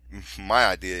away. My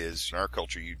idea is, in our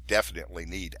culture, you definitely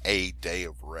need a day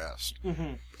of rest.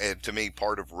 Mm-hmm. And to me,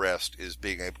 part of rest is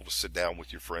being able to sit down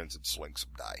with your friends and sling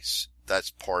some dice.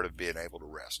 That's part of being able to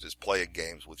rest, is playing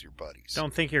games with your buddies.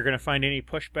 Don't think you're going to find any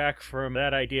pushback from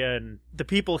that idea in the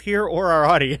people here or our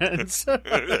audience. But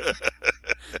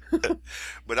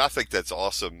I think that's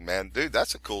awesome, man. Dude,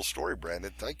 that's a cool story,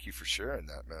 Brandon. Thank you for sharing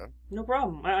that, man. No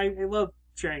problem. I love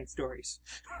sharing stories.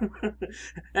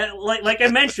 like I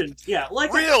mentioned. Yeah.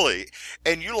 Really?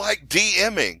 And you like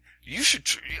DMing. You should...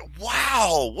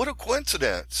 Wow, what a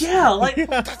coincidence. Yeah,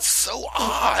 That's so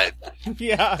odd.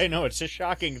 Yeah, I know. It's a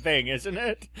shocking thing, isn't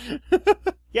it?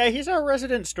 Yeah, he's our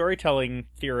resident storytelling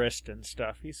theorist and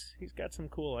stuff. He's got some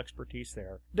cool expertise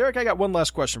there. Derek, I got one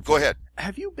last question for you. Go ahead.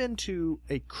 Have you been to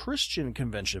a Christian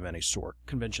convention of any sort?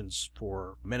 Conventions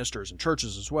for ministers and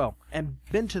churches as well. And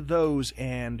been to those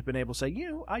and been able to say,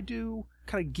 I do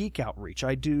kind of geek outreach.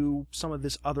 I do some of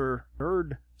this other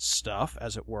nerd stuff,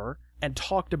 as it were, and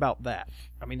talked about that.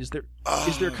 I mean, is there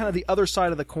kind of the other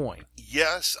side of the coin?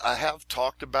 Yes, I have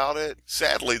talked about it.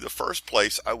 Sadly, the first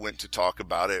place I went to talk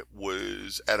about it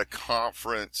was at a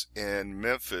conference in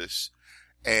Memphis,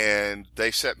 and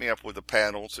they set me up with a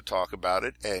panel to talk about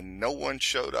it, and no one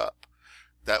showed up.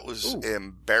 That was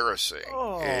embarrassing,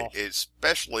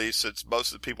 especially since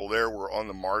most of the people there were on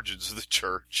the margins of the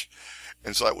church.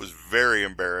 And so that was very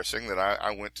embarrassing that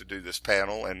I went to do this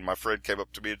panel, and my friend came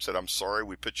up to me and said, I'm sorry,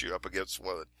 we put you up against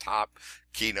one of the top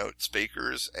keynote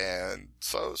speakers, and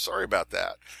so sorry about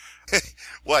that.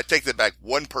 Well, I take that back.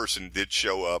 One person did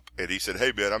show up, and he said,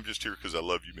 hey, man, I'm just here because I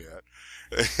love you,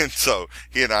 man. And so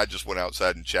he and I just went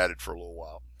outside and chatted for a little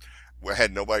while. We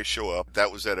had nobody show up.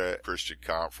 That was at a Christian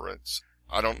conference.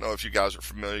 I don't know if you guys are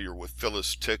familiar with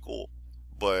Phyllis Tickle,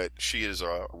 but she is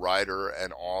a writer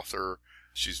and author.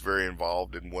 She's very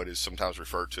involved in what is sometimes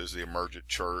referred to as the emergent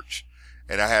church.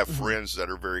 And I have friends that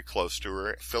are very close to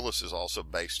her. Phyllis is also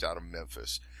based out of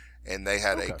Memphis. And they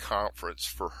had a conference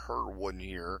for her one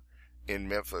year in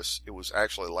Memphis. It was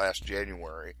actually last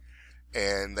January.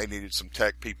 And they needed some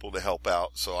tech people to help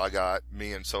out. So I got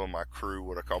me and some of my crew,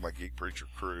 what I call my Geek Preacher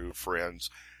crew, friends.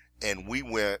 And we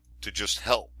went to just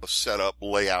help set up,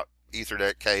 lay out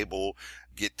Ethernet cable,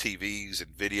 get TVs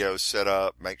and videos set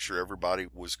up, make sure everybody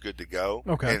was good to go.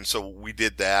 Okay. And so we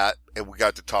did that, and we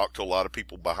got to talk to a lot of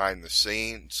people behind the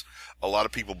scenes. A lot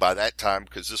of people by that time,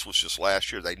 because this was just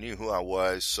last year, they knew who I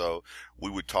was, so we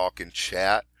would talk and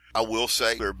chat. I will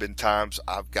say there have been times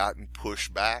I've gotten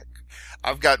pushback.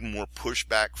 I've gotten more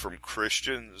pushback from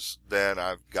Christians than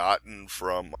I've gotten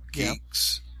from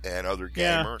geeks and other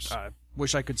gamers. I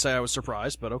wish I could say I was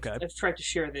surprised, but okay. I've tried to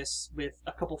share this with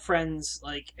a couple friends,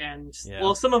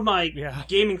 well, some of my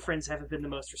gaming friends haven't been the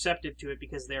most receptive to it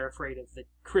because they're afraid of the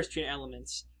Christian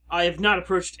elements. I have not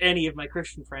approached any of my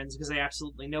Christian friends because they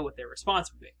absolutely know what their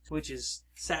response would be, which is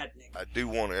saddening. I do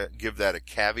want to give that a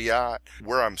caveat.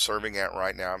 Where I'm serving at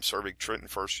right now, I'm serving Trenton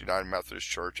First United Methodist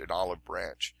Church in Olive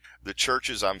Branch. The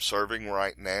churches I'm serving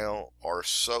right now are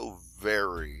so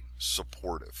very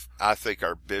supportive. I think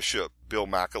our bishop, Bill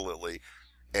McAlilly,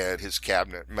 and his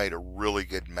cabinet made a really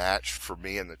good match for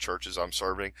me and the churches I'm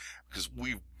serving, because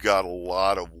we've got a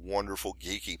lot of wonderful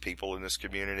geeky people in this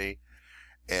community.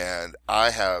 And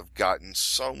I have gotten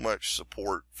so much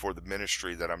support for the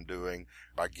ministry that I'm doing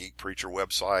by Geek Preacher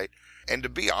website. And to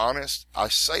be honest, I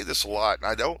say this a lot, and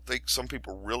I don't think some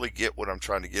people really get what I'm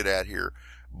trying to get at here.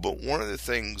 But one of the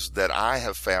things that I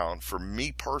have found for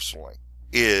me personally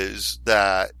is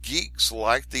that geeks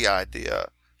like the idea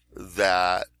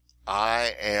that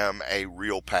I am a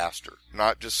real pastor,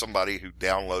 not just somebody who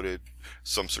downloaded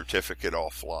some certificate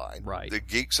offline. Right. The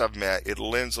geeks I've met, it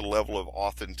lends a level of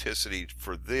authenticity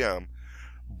for them,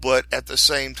 but at the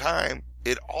same time,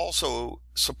 it also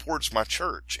supports my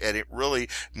church, and it really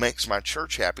makes my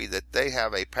church happy that they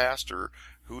have a pastor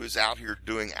who is out here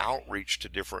doing outreach to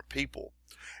different people.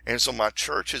 And so my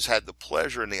church has had the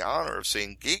pleasure and the honor of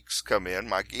seeing geeks come in,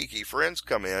 my geeky friends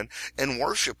come in, and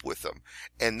worship with them.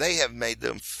 And they have made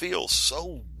them feel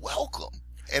so welcome.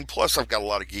 And plus, I've got a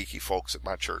lot of geeky folks at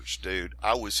my church, dude.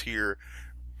 I was here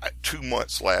 2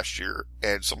 months last year,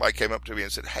 and somebody came up to me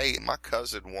and said, "Hey, my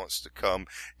cousin wants to come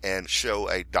and show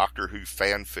a Doctor Who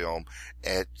fan film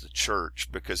at the church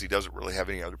because he doesn't really have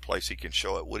any other place he can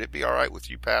show it. Would it be all right with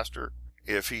you, Pastor,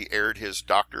 if he aired his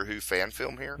Doctor Who fan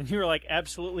film here?" And you were like,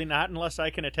 absolutely not unless I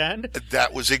can attend?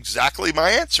 That was exactly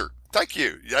my answer. Thank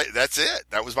you. Yeah, that's it.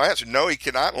 That was my answer. No, he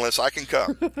cannot unless I can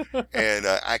come. And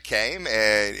I came,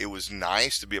 and it was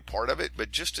nice to be a part of it,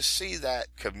 but just to see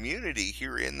that community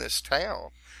here in this town.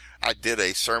 I did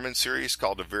a sermon series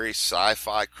called A Very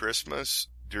Sci-Fi Christmas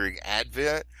during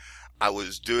Advent. I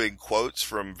was doing quotes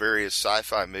from various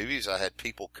sci-fi movies. I had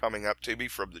people coming up to me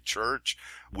from the church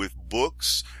with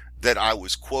books that I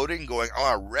was quoting, going, "Oh,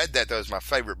 I read that. That was my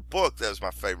favorite book. That was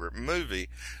my favorite movie."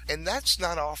 And that's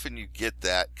not often you get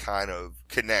that kind of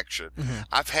connection. Mm-hmm.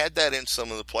 I've had that in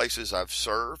some of the places I've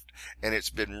served, and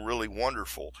it's been really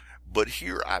wonderful. But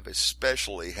here I've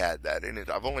especially had that. And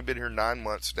I've only been here 9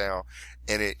 months now,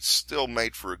 and it's still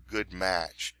made for a good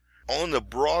match. On the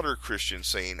broader Christian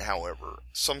scene, however,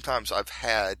 sometimes I've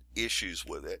had issues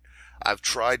with it. I've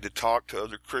tried to talk to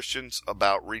other Christians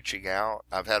about reaching out.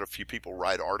 I've had a few people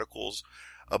write articles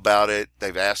about it.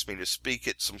 They've asked me to speak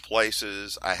at some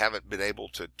places. I haven't been able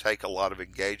to take a lot of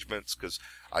engagements because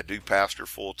I do pastor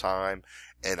full time,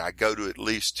 and I go to at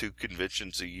least 2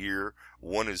 conventions a year.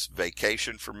 One is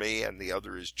vacation for me, and the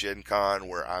other is Gen Con,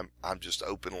 where I'm just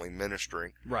openly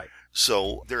ministering. Right.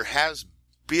 So there has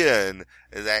been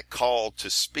that call to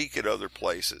speak at other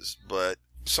places, but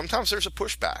sometimes there's a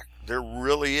pushback. There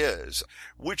really is,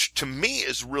 which to me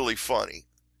is really funny,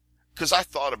 because I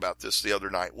thought about this the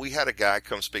other night. We had a guy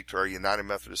come speak to our United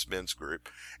Methodist Men's Group,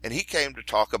 and he came to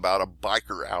talk about a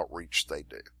biker outreach they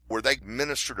do, where they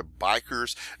minister to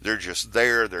bikers. They're just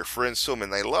there, they're friends to them,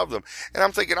 and they love them. And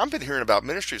I'm thinking, I've been hearing about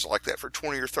ministries like that for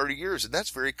 20 or 30 years, and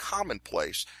that's very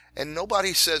commonplace. And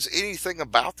nobody says anything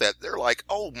about that. They're like,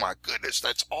 "Oh my goodness,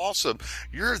 that's awesome.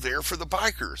 You're there for the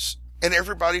bikers." And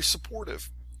everybody's supportive.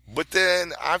 But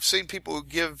then I've seen people who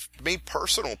give me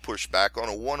personal pushback on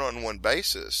a one-on-one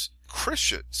basis.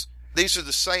 Christians. These are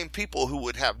the same people who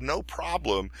would have no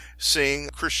problem seeing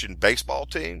a Christian baseball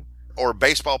team or a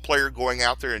baseball player going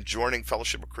out there and joining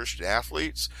Fellowship of Christian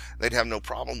Athletes. They'd have no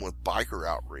problem with biker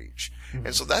outreach. Mm-hmm.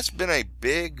 And so that's been a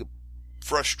big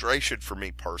frustration for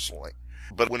me personally.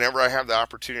 But whenever I have the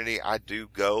opportunity, I do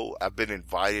go. I've been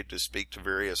invited to speak to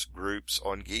various groups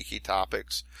on geeky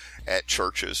topics at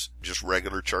churches, just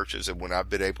regular churches. And when I've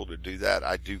been able to do that,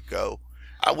 I do go.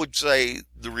 I would say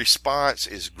the response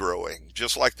is growing.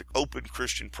 Just like the open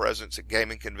Christian presence at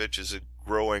gaming conventions is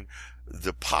growing,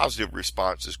 the positive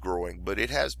response is growing, but it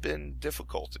has been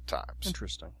difficult at times.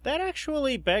 Interesting. That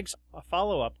actually begs a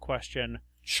follow-up question.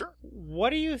 Sure. What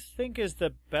do you think is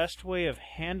the best way of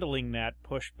handling that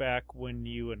pushback when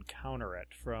you encounter it,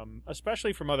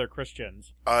 especially from other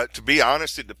Christians? To be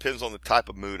honest, it depends on the type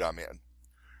of mood I'm in.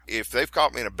 If they've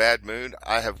caught me in a bad mood,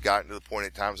 I have gotten to the point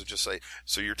at times of just say,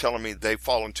 so you're telling me they've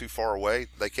fallen too far away?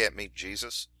 They can't meet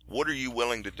Jesus? What are you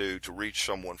willing to do to reach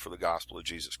someone for the gospel of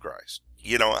Jesus Christ?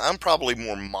 You know, I'm probably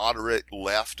more moderate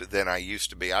left than I used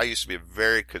to be. I used to be a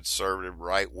very conservative,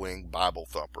 right-wing Bible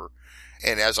thumper.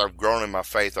 And as I've grown in my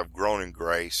faith, I've grown in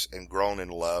grace and grown in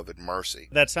love and mercy.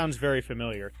 That sounds very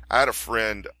familiar. I had a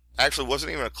friend, actually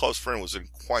wasn't even a close friend, was an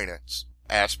acquaintance,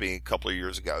 asked me a couple of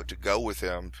years ago to go with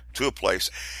him to a place.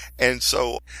 And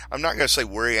so I'm not going to say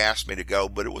where he asked me to go,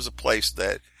 but it was a place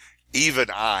that even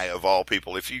I, of all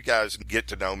people, if you guys get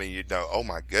to know me, you'd know, oh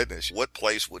my goodness, what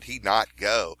place would he not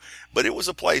go? But it was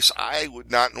a place I would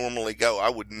not normally go. I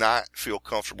would not feel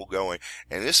comfortable going.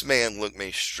 And this man looked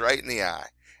me straight in the eye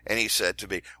and he said to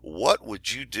me, what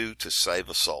would you do to save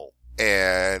a soul?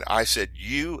 And I said,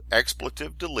 you,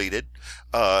 expletive deleted.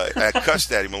 I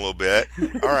cussed at him a little bit.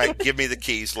 All right, give me the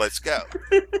keys. Let's go.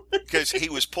 Because he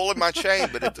was pulling my chain,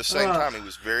 but at the same time, he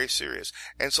was very serious.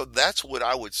 And so that's what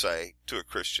I would say to a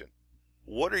Christian.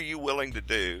 What are you willing to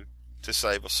do to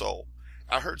save a soul?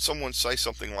 I heard someone say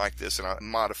something like this, and I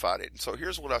modified it. And so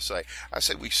here's what I say. I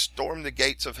say we storm the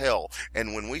gates of hell.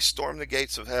 And when we storm the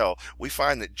gates of hell, we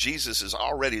find that Jesus is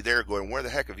already there going, where the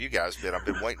heck have you guys been? I've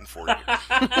been waiting for you.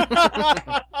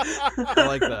 I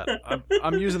like that.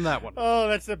 I'm using that one. Oh,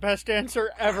 that's the best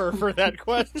answer ever for that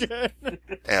question.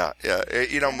 Yeah.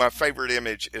 You know, my favorite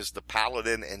image is the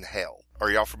paladin in hell. Are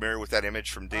y'all familiar with that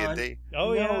image from D&D? Oh,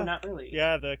 no, yeah. not really.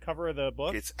 Yeah, the cover of the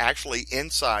book. It's actually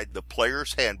inside the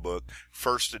Player's Handbook,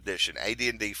 First Edition,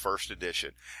 AD&D First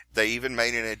Edition. They even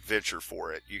made an adventure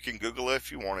for it. You can Google it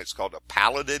if you want. It's called A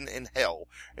Paladin in Hell.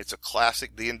 It's a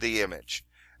classic D&D image.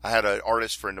 I had an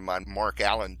artist friend of mine, Mark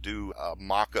Allen, do a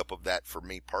mock-up of that for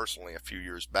me personally a few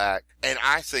years back. And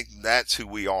I think that's who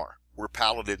we are. We're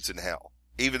paladins in hell.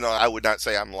 Even though I would not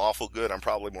say I'm lawful good, I'm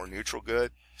probably more neutral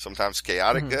good. Sometimes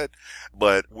chaotic good,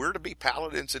 but we're to be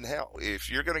paladins in hell. If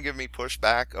you're going to give me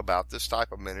pushback about this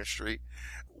type of ministry,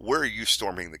 where are you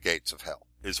storming the gates of hell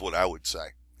is what I would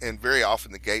say. And very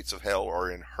often the gates of hell are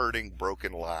in hurting,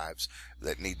 broken lives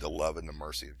that need the love and the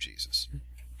mercy of Jesus.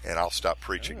 And I'll stop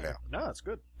preaching now. No, that's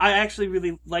good. I actually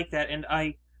really like that, and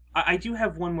I do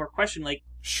have one more question. Like,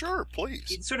 Sure,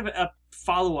 please. it's sort of a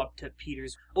follow-up to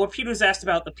Peter's. Or Peter's asked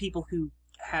about the people who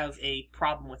have a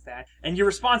problem with that, and your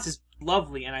response is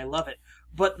lovely, and I love it.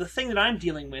 But the thing that I'm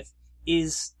dealing with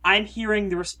is I'm hearing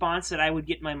the response that I would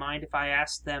get in my mind if I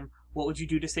asked them, what would you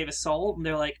do to save a soul? And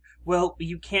they're like, well,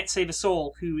 you can't save a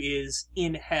soul who is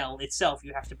in hell itself.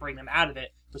 You have to bring them out of it,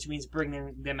 which means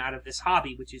bringing them out of this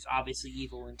hobby, which is obviously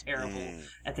evil and terrible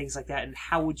and things like that. And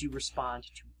how would you respond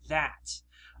to that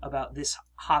about this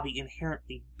hobby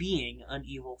inherently being an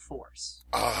evil force?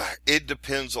 It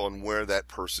depends on where that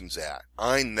person's at.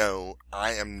 I know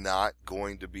I am not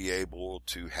going to be able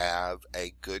to have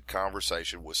a good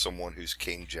conversation with someone who's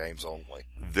King James only.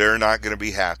 They're not going to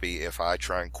be happy if I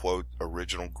try and quote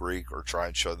original Greek or try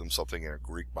and show them something in a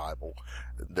Greek Bible.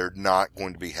 They're not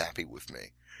going to be happy with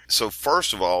me. So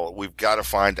first of all, we've got to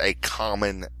find a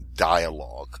common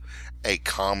dialogue, a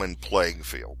common playing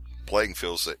field. Playing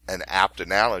field's an apt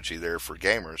analogy there for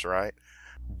gamers, right?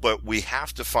 But we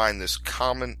have to find this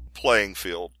common playing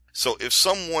field. So if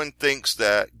someone thinks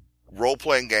that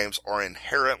role-playing games are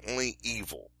inherently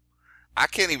evil, I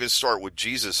can't even start with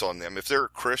Jesus on them. If they're a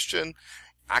Christian,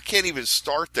 I can't even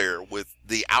start there with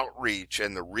the outreach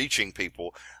and the reaching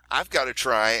people. I've got to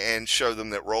try and show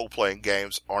them that role-playing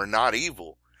games are not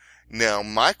evil. Now,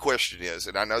 my question is,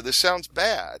 and I know this sounds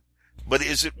bad, but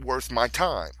is it worth my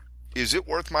time? Is it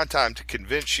worth my time to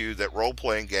convince you that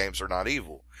role-playing games are not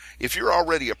evil? If you're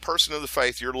already a person of the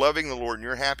faith, you're loving the Lord, and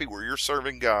you're happy where you're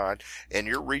serving God, and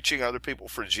you're reaching other people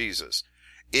for Jesus,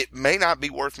 it may not be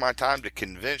worth my time to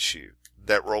convince you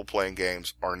that role-playing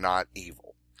games are not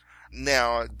evil.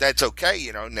 Now, that's okay,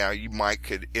 you know. Now, you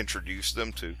could introduce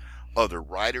them to other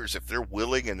writers if they're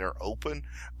willing and they're open.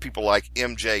 People like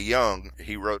M.J. Young,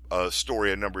 he wrote a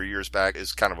story a number of years back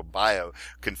as kind of a bio,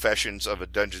 Confessions of a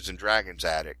Dungeons and Dragons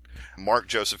Addict. Mark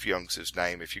Joseph Young's his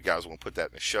name, if you guys want to put that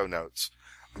in the show notes.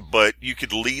 But you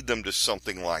could lead them to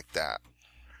something like that.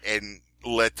 And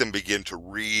let them begin to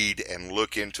read and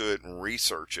look into it and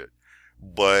research it.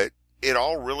 But it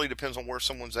all really depends on where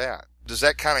someone's at. Does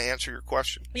that kind of answer your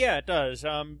question? Yeah, it does.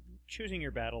 Choosing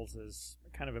your battles is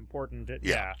kind of important.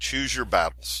 Yeah. Choose your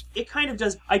battles. It kind of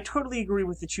does. I totally agree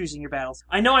with the choosing your battles.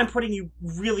 I know I'm putting you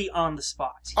really on the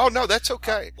spot. Oh, no, that's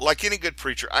okay. Like any good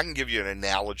preacher, I can give you an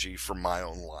analogy from my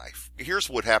own life. Here's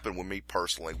what happened with me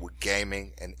personally with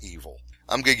gaming and evil.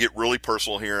 I'm going to get really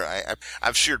personal here.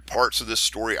 I've shared parts of this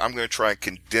story. I'm going to try and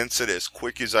condense it as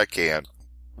quick as I can.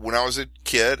 When I was a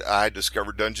kid, I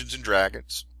discovered Dungeons and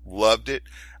Dragons. Loved it.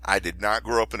 I did not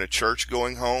grow up in a church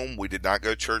going home. We did not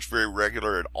go to church very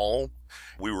regular at all.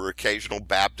 We were occasional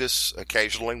Baptists.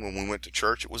 Occasionally when we went to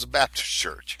church, it was a Baptist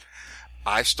church.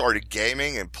 I started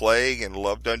gaming and playing and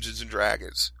loved Dungeons and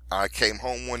Dragons. I came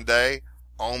home one day.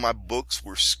 All my books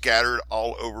were scattered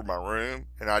all over my room,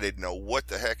 and I didn't know what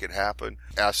the heck had happened.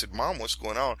 I said, Mom, what's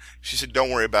going on? She said, don't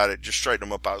worry about it. Just straighten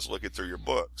them up. I was looking through your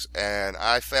books. And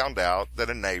I found out that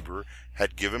a neighbor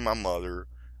had given my mother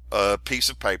a piece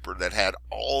of paper that had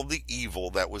all the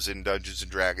evil that was in Dungeons and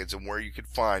Dragons and where you could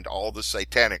find all the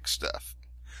satanic stuff.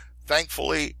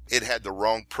 Thankfully, it had the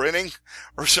wrong printing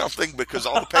or something because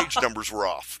all the page numbers were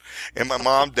off. And my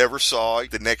mom never saw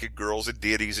the naked girls and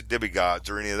deities and demigods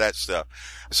or any of that stuff.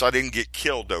 So I didn't get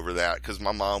killed over that because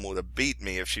my mom would have beat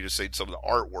me if she'd have seen some of the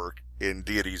artwork in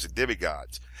deities and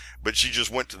demigods. But she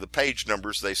just went to the page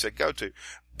numbers they said go to.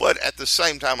 But at the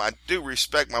same time, I do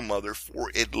respect my mother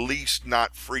for at least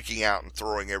not freaking out and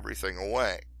throwing everything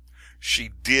away.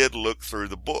 She did look through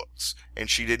the books and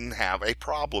she didn't have a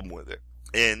problem with it.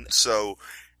 And so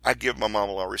I give my mom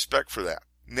a lot of respect for that.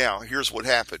 Now, here's what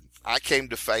happened. I came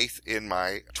to faith in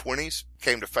my 20s,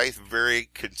 came to faith very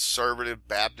conservative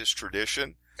Baptist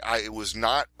tradition. I was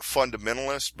not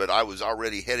fundamentalist, but I was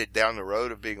already headed down the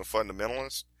road of being a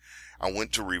fundamentalist. I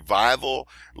went to revival,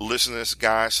 listened to this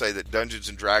guy say that Dungeons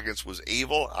and Dragons was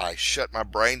evil. I shut my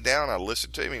brain down. I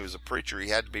listened to him. He was a preacher.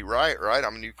 He had to be right?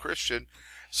 I'm a new Christian,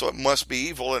 so it must be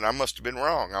evil, and I must have been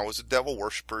wrong. I was a devil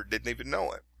worshiper, didn't even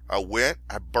know it. I went,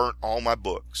 I burnt all my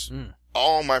books,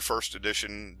 all my first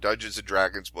edition Dungeons and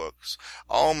Dragons books,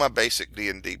 all my basic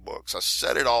D&D books. I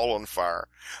set it all on fire.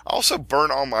 I also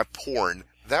burnt all my porn.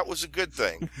 That was a good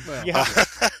thing. Well, Yeah.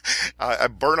 I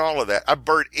burnt all of that. I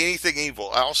burnt anything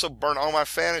evil. I also burnt all my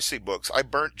fantasy books. I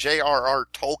burnt J.R.R.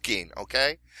 Tolkien,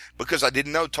 okay? Because I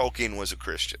didn't know Tolkien was a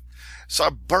Christian. So I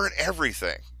burnt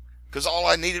everything. Because all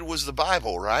I needed was the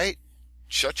Bible, right?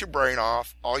 Shut your brain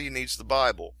off. All you need is the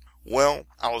Bible. Well,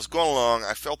 I was going along.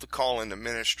 I felt the call into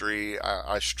ministry.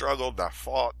 I struggled. I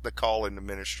fought the call into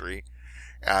ministry.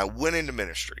 I went into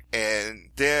ministry. And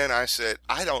then I said,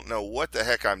 I don't know what the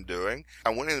heck I'm doing. I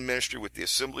went into ministry with the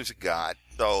Assemblies of God.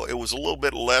 So it was a little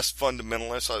bit less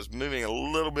fundamentalist. I was moving a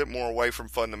little bit more away from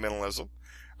fundamentalism.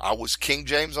 I was King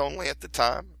James only at the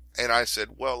time. And I said,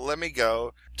 well, let me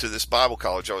go to this Bible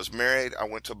college. I was married. I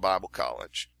went to Bible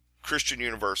college. Christian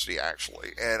University,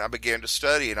 actually. And I began to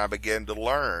study and I began to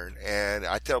learn. And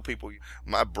I tell people,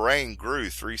 my brain grew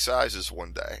 3 sizes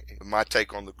one day. My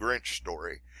take on the Grinch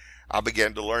story. I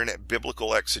began to learn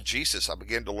biblical exegesis. I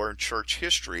began to learn church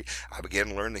history. I began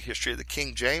to learn the history of the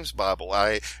King James Bible.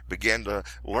 I began to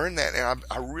learn that, and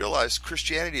I realized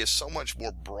Christianity is so much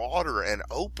more broader and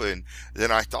open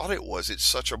than I thought it was. It's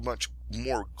such a much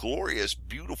more glorious,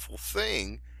 beautiful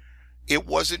thing. It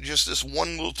wasn't just this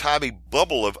one little tiny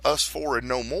bubble of us four and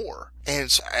no more. And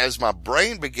so as my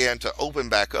brain began to open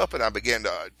back up and I began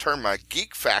to turn my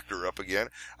geek factor up again,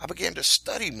 I began to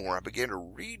study more. I began to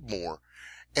read more.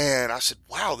 And I said,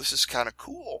 wow, this is kind of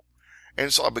cool.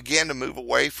 And so I began to move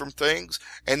away from things.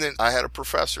 And then I had a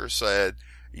professor said,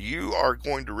 you are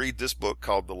going to read this book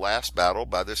called The Last Battle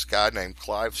by this guy named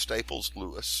Clive Staples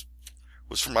Lewis.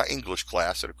 Was from my English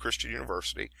class at a Christian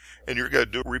university, and you're going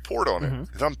to do a report on it.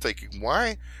 And I'm thinking,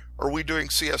 why are we doing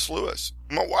C.S. Lewis?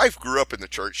 My wife grew up in the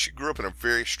church. She grew up in a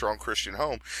very strong Christian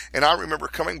home. And I remember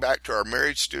coming back to our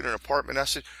married student apartment. I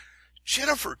said,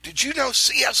 Jennifer, did you know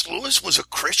C.S. Lewis was a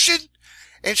Christian?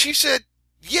 And she said,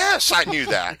 yes, I knew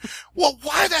that. Well,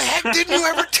 why the heck didn't you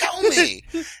ever tell me?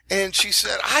 And she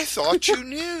said, I thought you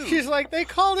knew. She's like, they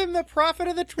called him the prophet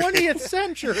of the 20th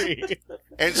century.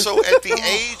 And so at the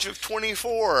age of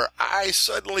 24, I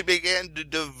suddenly began to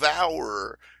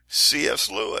devour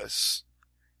C.S. Lewis.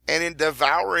 And in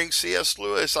devouring C.S.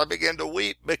 Lewis, I began to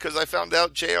weep because I found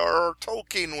out J.R.R.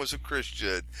 Tolkien was a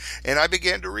Christian. And I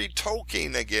began to read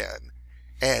Tolkien again.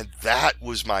 And that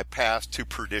was my path to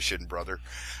perdition, brother,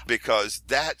 because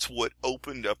that's what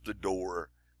opened up the door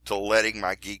to letting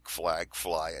my geek flag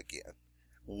fly again,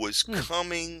 was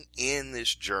coming in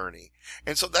this journey.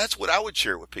 And so that's what I would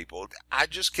share with people. I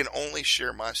just can only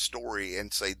share my story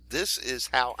and say, this is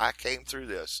how I came through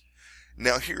this.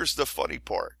 Now, here's the funny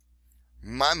part.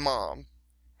 My mom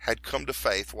had come to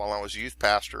faith while I was a youth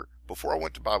pastor. Before I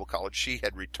went to Bible college, she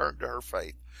had returned to her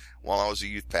faith while I was a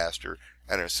youth pastor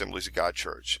at an Assemblies of God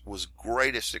church. It was the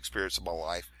greatest experience of my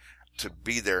life to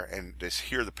be there and to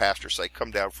hear the pastor say,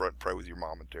 come down front and pray with your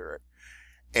mom and Derek.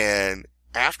 And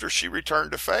after she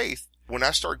returned to faith, when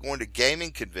I started going to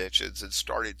gaming conventions and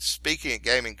started speaking at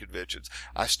gaming conventions,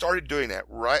 I started doing that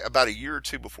right about a year or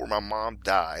two before my mom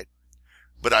died.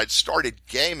 But I'd started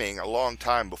gaming a long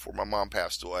time before my mom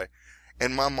passed away.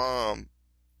 And my mom,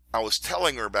 I was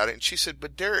telling her about it, and she said,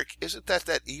 but Derek, isn't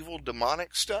that evil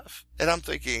demonic stuff? And I'm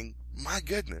thinking, my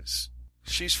goodness,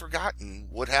 she's forgotten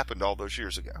what happened all those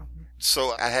years ago.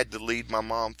 So I had to lead my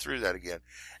mom through that again.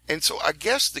 And so I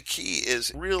guess the key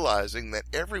is realizing that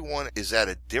everyone is at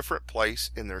a different place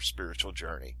in their spiritual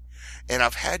journey. And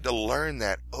I've had to learn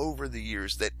that over the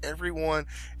years, that everyone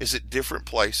is at different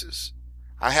places.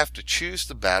 I have to choose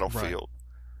the battlefield.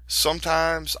 Right.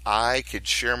 Sometimes I could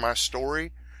share my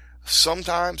story.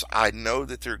 Sometimes I know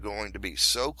that they're going to be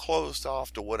so closed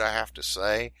off to what I have to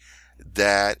say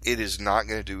that it is not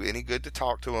going to do any good to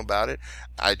talk to them about it.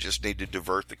 I just need to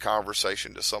divert the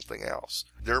conversation to something else.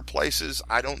 There are places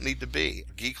I don't need to be.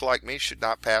 A geek like me should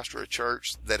not pastor a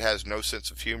church that has no sense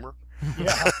of humor.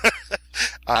 Yeah.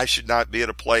 I should not be at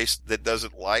a place that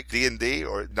doesn't like D&D,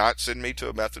 or not send me to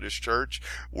a Methodist church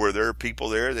where there are people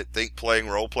there that think playing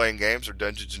role-playing games or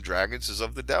Dungeons and Dragons is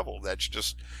of the devil. That's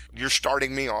just, you're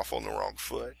starting me off on the wrong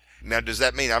foot. Now, does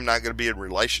that mean I'm not going to be in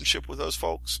relationship with those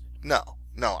folks? No,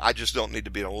 I just don't need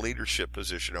to be in a leadership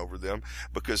position over them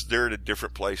because they're at a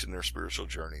different place in their spiritual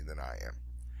journey than I am.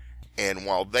 And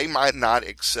while they might not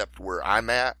accept where I'm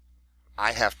at,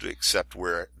 I have to accept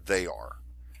where they are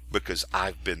because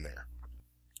I've been there.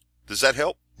 Does that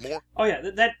help more? Oh yeah,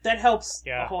 that helps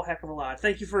a whole heck of a lot.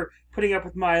 Thank you for putting up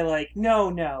with my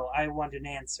no, I want an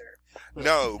answer.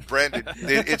 No, Brandon,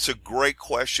 it's a great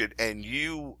question, and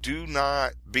you do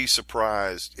not be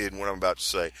surprised in what I'm about to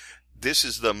say. This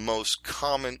is the most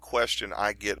common question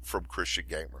I get from Christian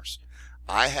gamers.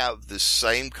 I have the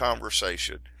same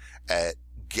conversation at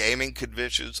gaming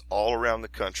conventions all around the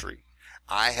country.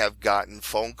 I have gotten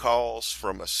phone calls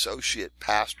from associate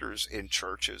pastors in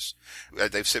churches.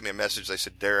 They've sent me a message. They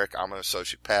said, Derek, I'm an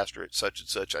associate pastor at such and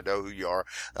such. I know who you are.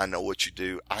 I know what you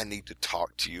do. I need to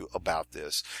talk to you about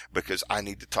this because I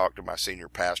need to talk to my senior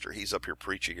pastor. He's up here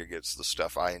preaching against the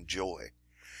stuff I enjoy.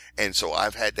 And so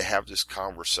I've had to have this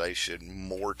conversation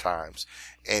more times.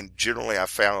 And generally I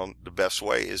found the best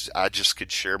way is I just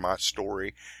could share my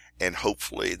story and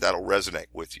hopefully that'll resonate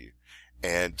with you.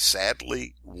 And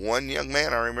sadly, one young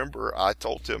man, I remember, I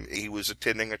told him he was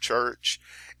attending a church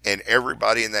and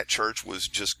everybody in that church was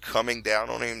just coming down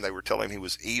on him. They were telling him he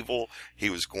was evil. He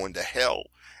was going to hell.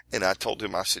 And I told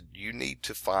him, I said, you need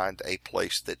to find a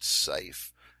place that's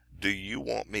safe. Do you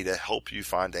want me to help you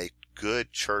find a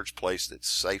good church place that's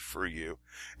safe for you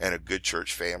and a good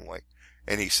church family?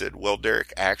 And he said, well,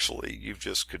 Derek, actually, you've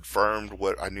just confirmed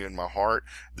what I knew in my heart.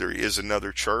 There is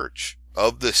another church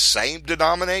of the same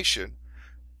denomination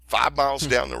 5 miles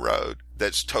down the road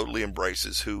that's totally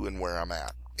embraces who and where I'm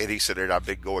at. And he said, I've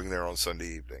been going there on Sunday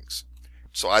evenings.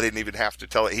 So I didn't even have to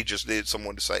tell it. He just needed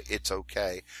someone to say, it's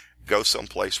okay. Go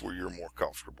someplace where you're more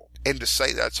comfortable. And to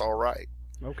say that's all right.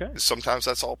 Okay. Sometimes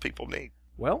that's all people need.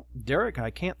 Well, Derek,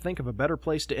 I can't think of a better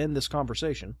place to end this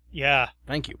conversation. Yeah.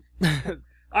 Thank you.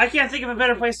 I can't think of a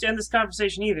better place to end this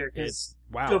conversation either because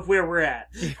of where we're at.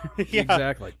 Yeah.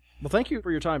 Exactly. Well, thank you for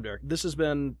your time, Derek. This has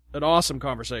been an awesome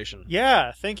conversation.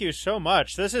 Yeah, thank you so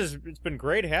much. It's been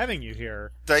great having you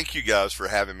here. Thank you guys for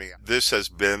having me. This has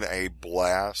been a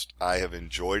blast. I have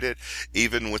enjoyed it,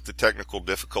 even with the technical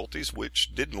difficulties,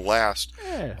 which didn't last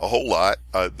a whole lot.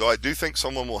 Though I do think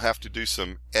someone will have to do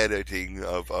some editing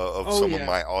of some of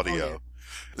my audio.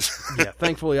 Yeah,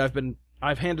 thankfully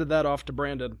I've handed that off to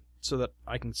Brandon so that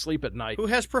I can sleep at night. Who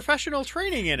has professional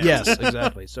training in it. Yes,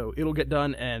 exactly. So it'll get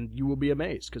done, and you will be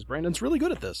amazed, because Brandon's really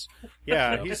good at this.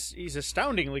 Yeah, he's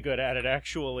astoundingly good at it,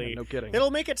 actually. Yeah, no kidding. It'll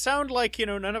make it sound like,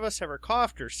 none of us ever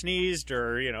coughed or sneezed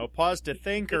or, paused to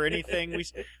think or anything.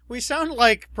 We sound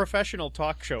like professional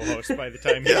talk show hosts by the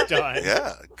time he's done.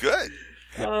 Yeah, good.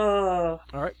 All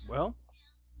right, well,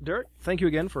 Derek, thank you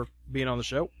again for being on the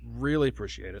show. Really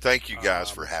appreciate it. Thank you guys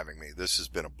for having me. This has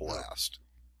been a blast.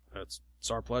 It's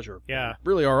our pleasure. Yeah.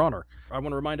 Really our honor. I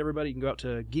want to remind everybody you can go out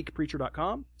to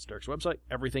geekpreacher.com. It's Derek's website.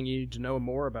 Everything you need to know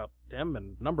more about him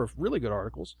and a number of really good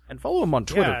articles. And follow him on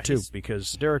Twitter, too,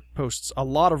 because Derek posts a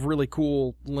lot of really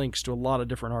cool links to a lot of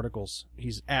different articles.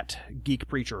 He's at Geek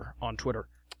Preacher on Twitter.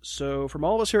 So from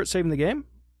all of us here at Saving the Game,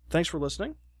 thanks for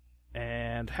listening,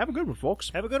 and have a good one,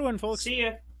 folks. Have a good one, folks. See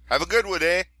ya. Have a good one,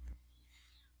 eh?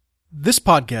 This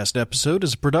podcast episode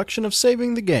is a production of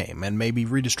Saving the Game and may be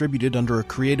redistributed under a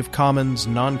Creative Commons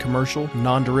non-commercial,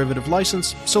 non-derivative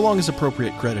license, so long as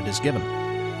appropriate credit is given.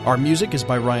 Our music is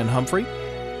by Ryan Humphrey.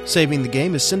 Saving the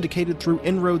Game is syndicated through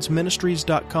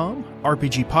InroadsMinistries.com,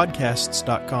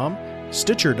 RPGPodcasts.com,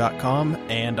 Stitcher.com,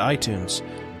 and iTunes.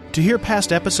 To hear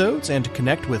past episodes and to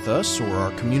connect with us or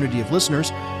our community of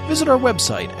listeners, visit our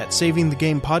website at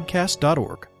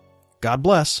savingthegamepodcast.org. God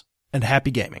bless, and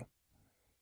happy gaming.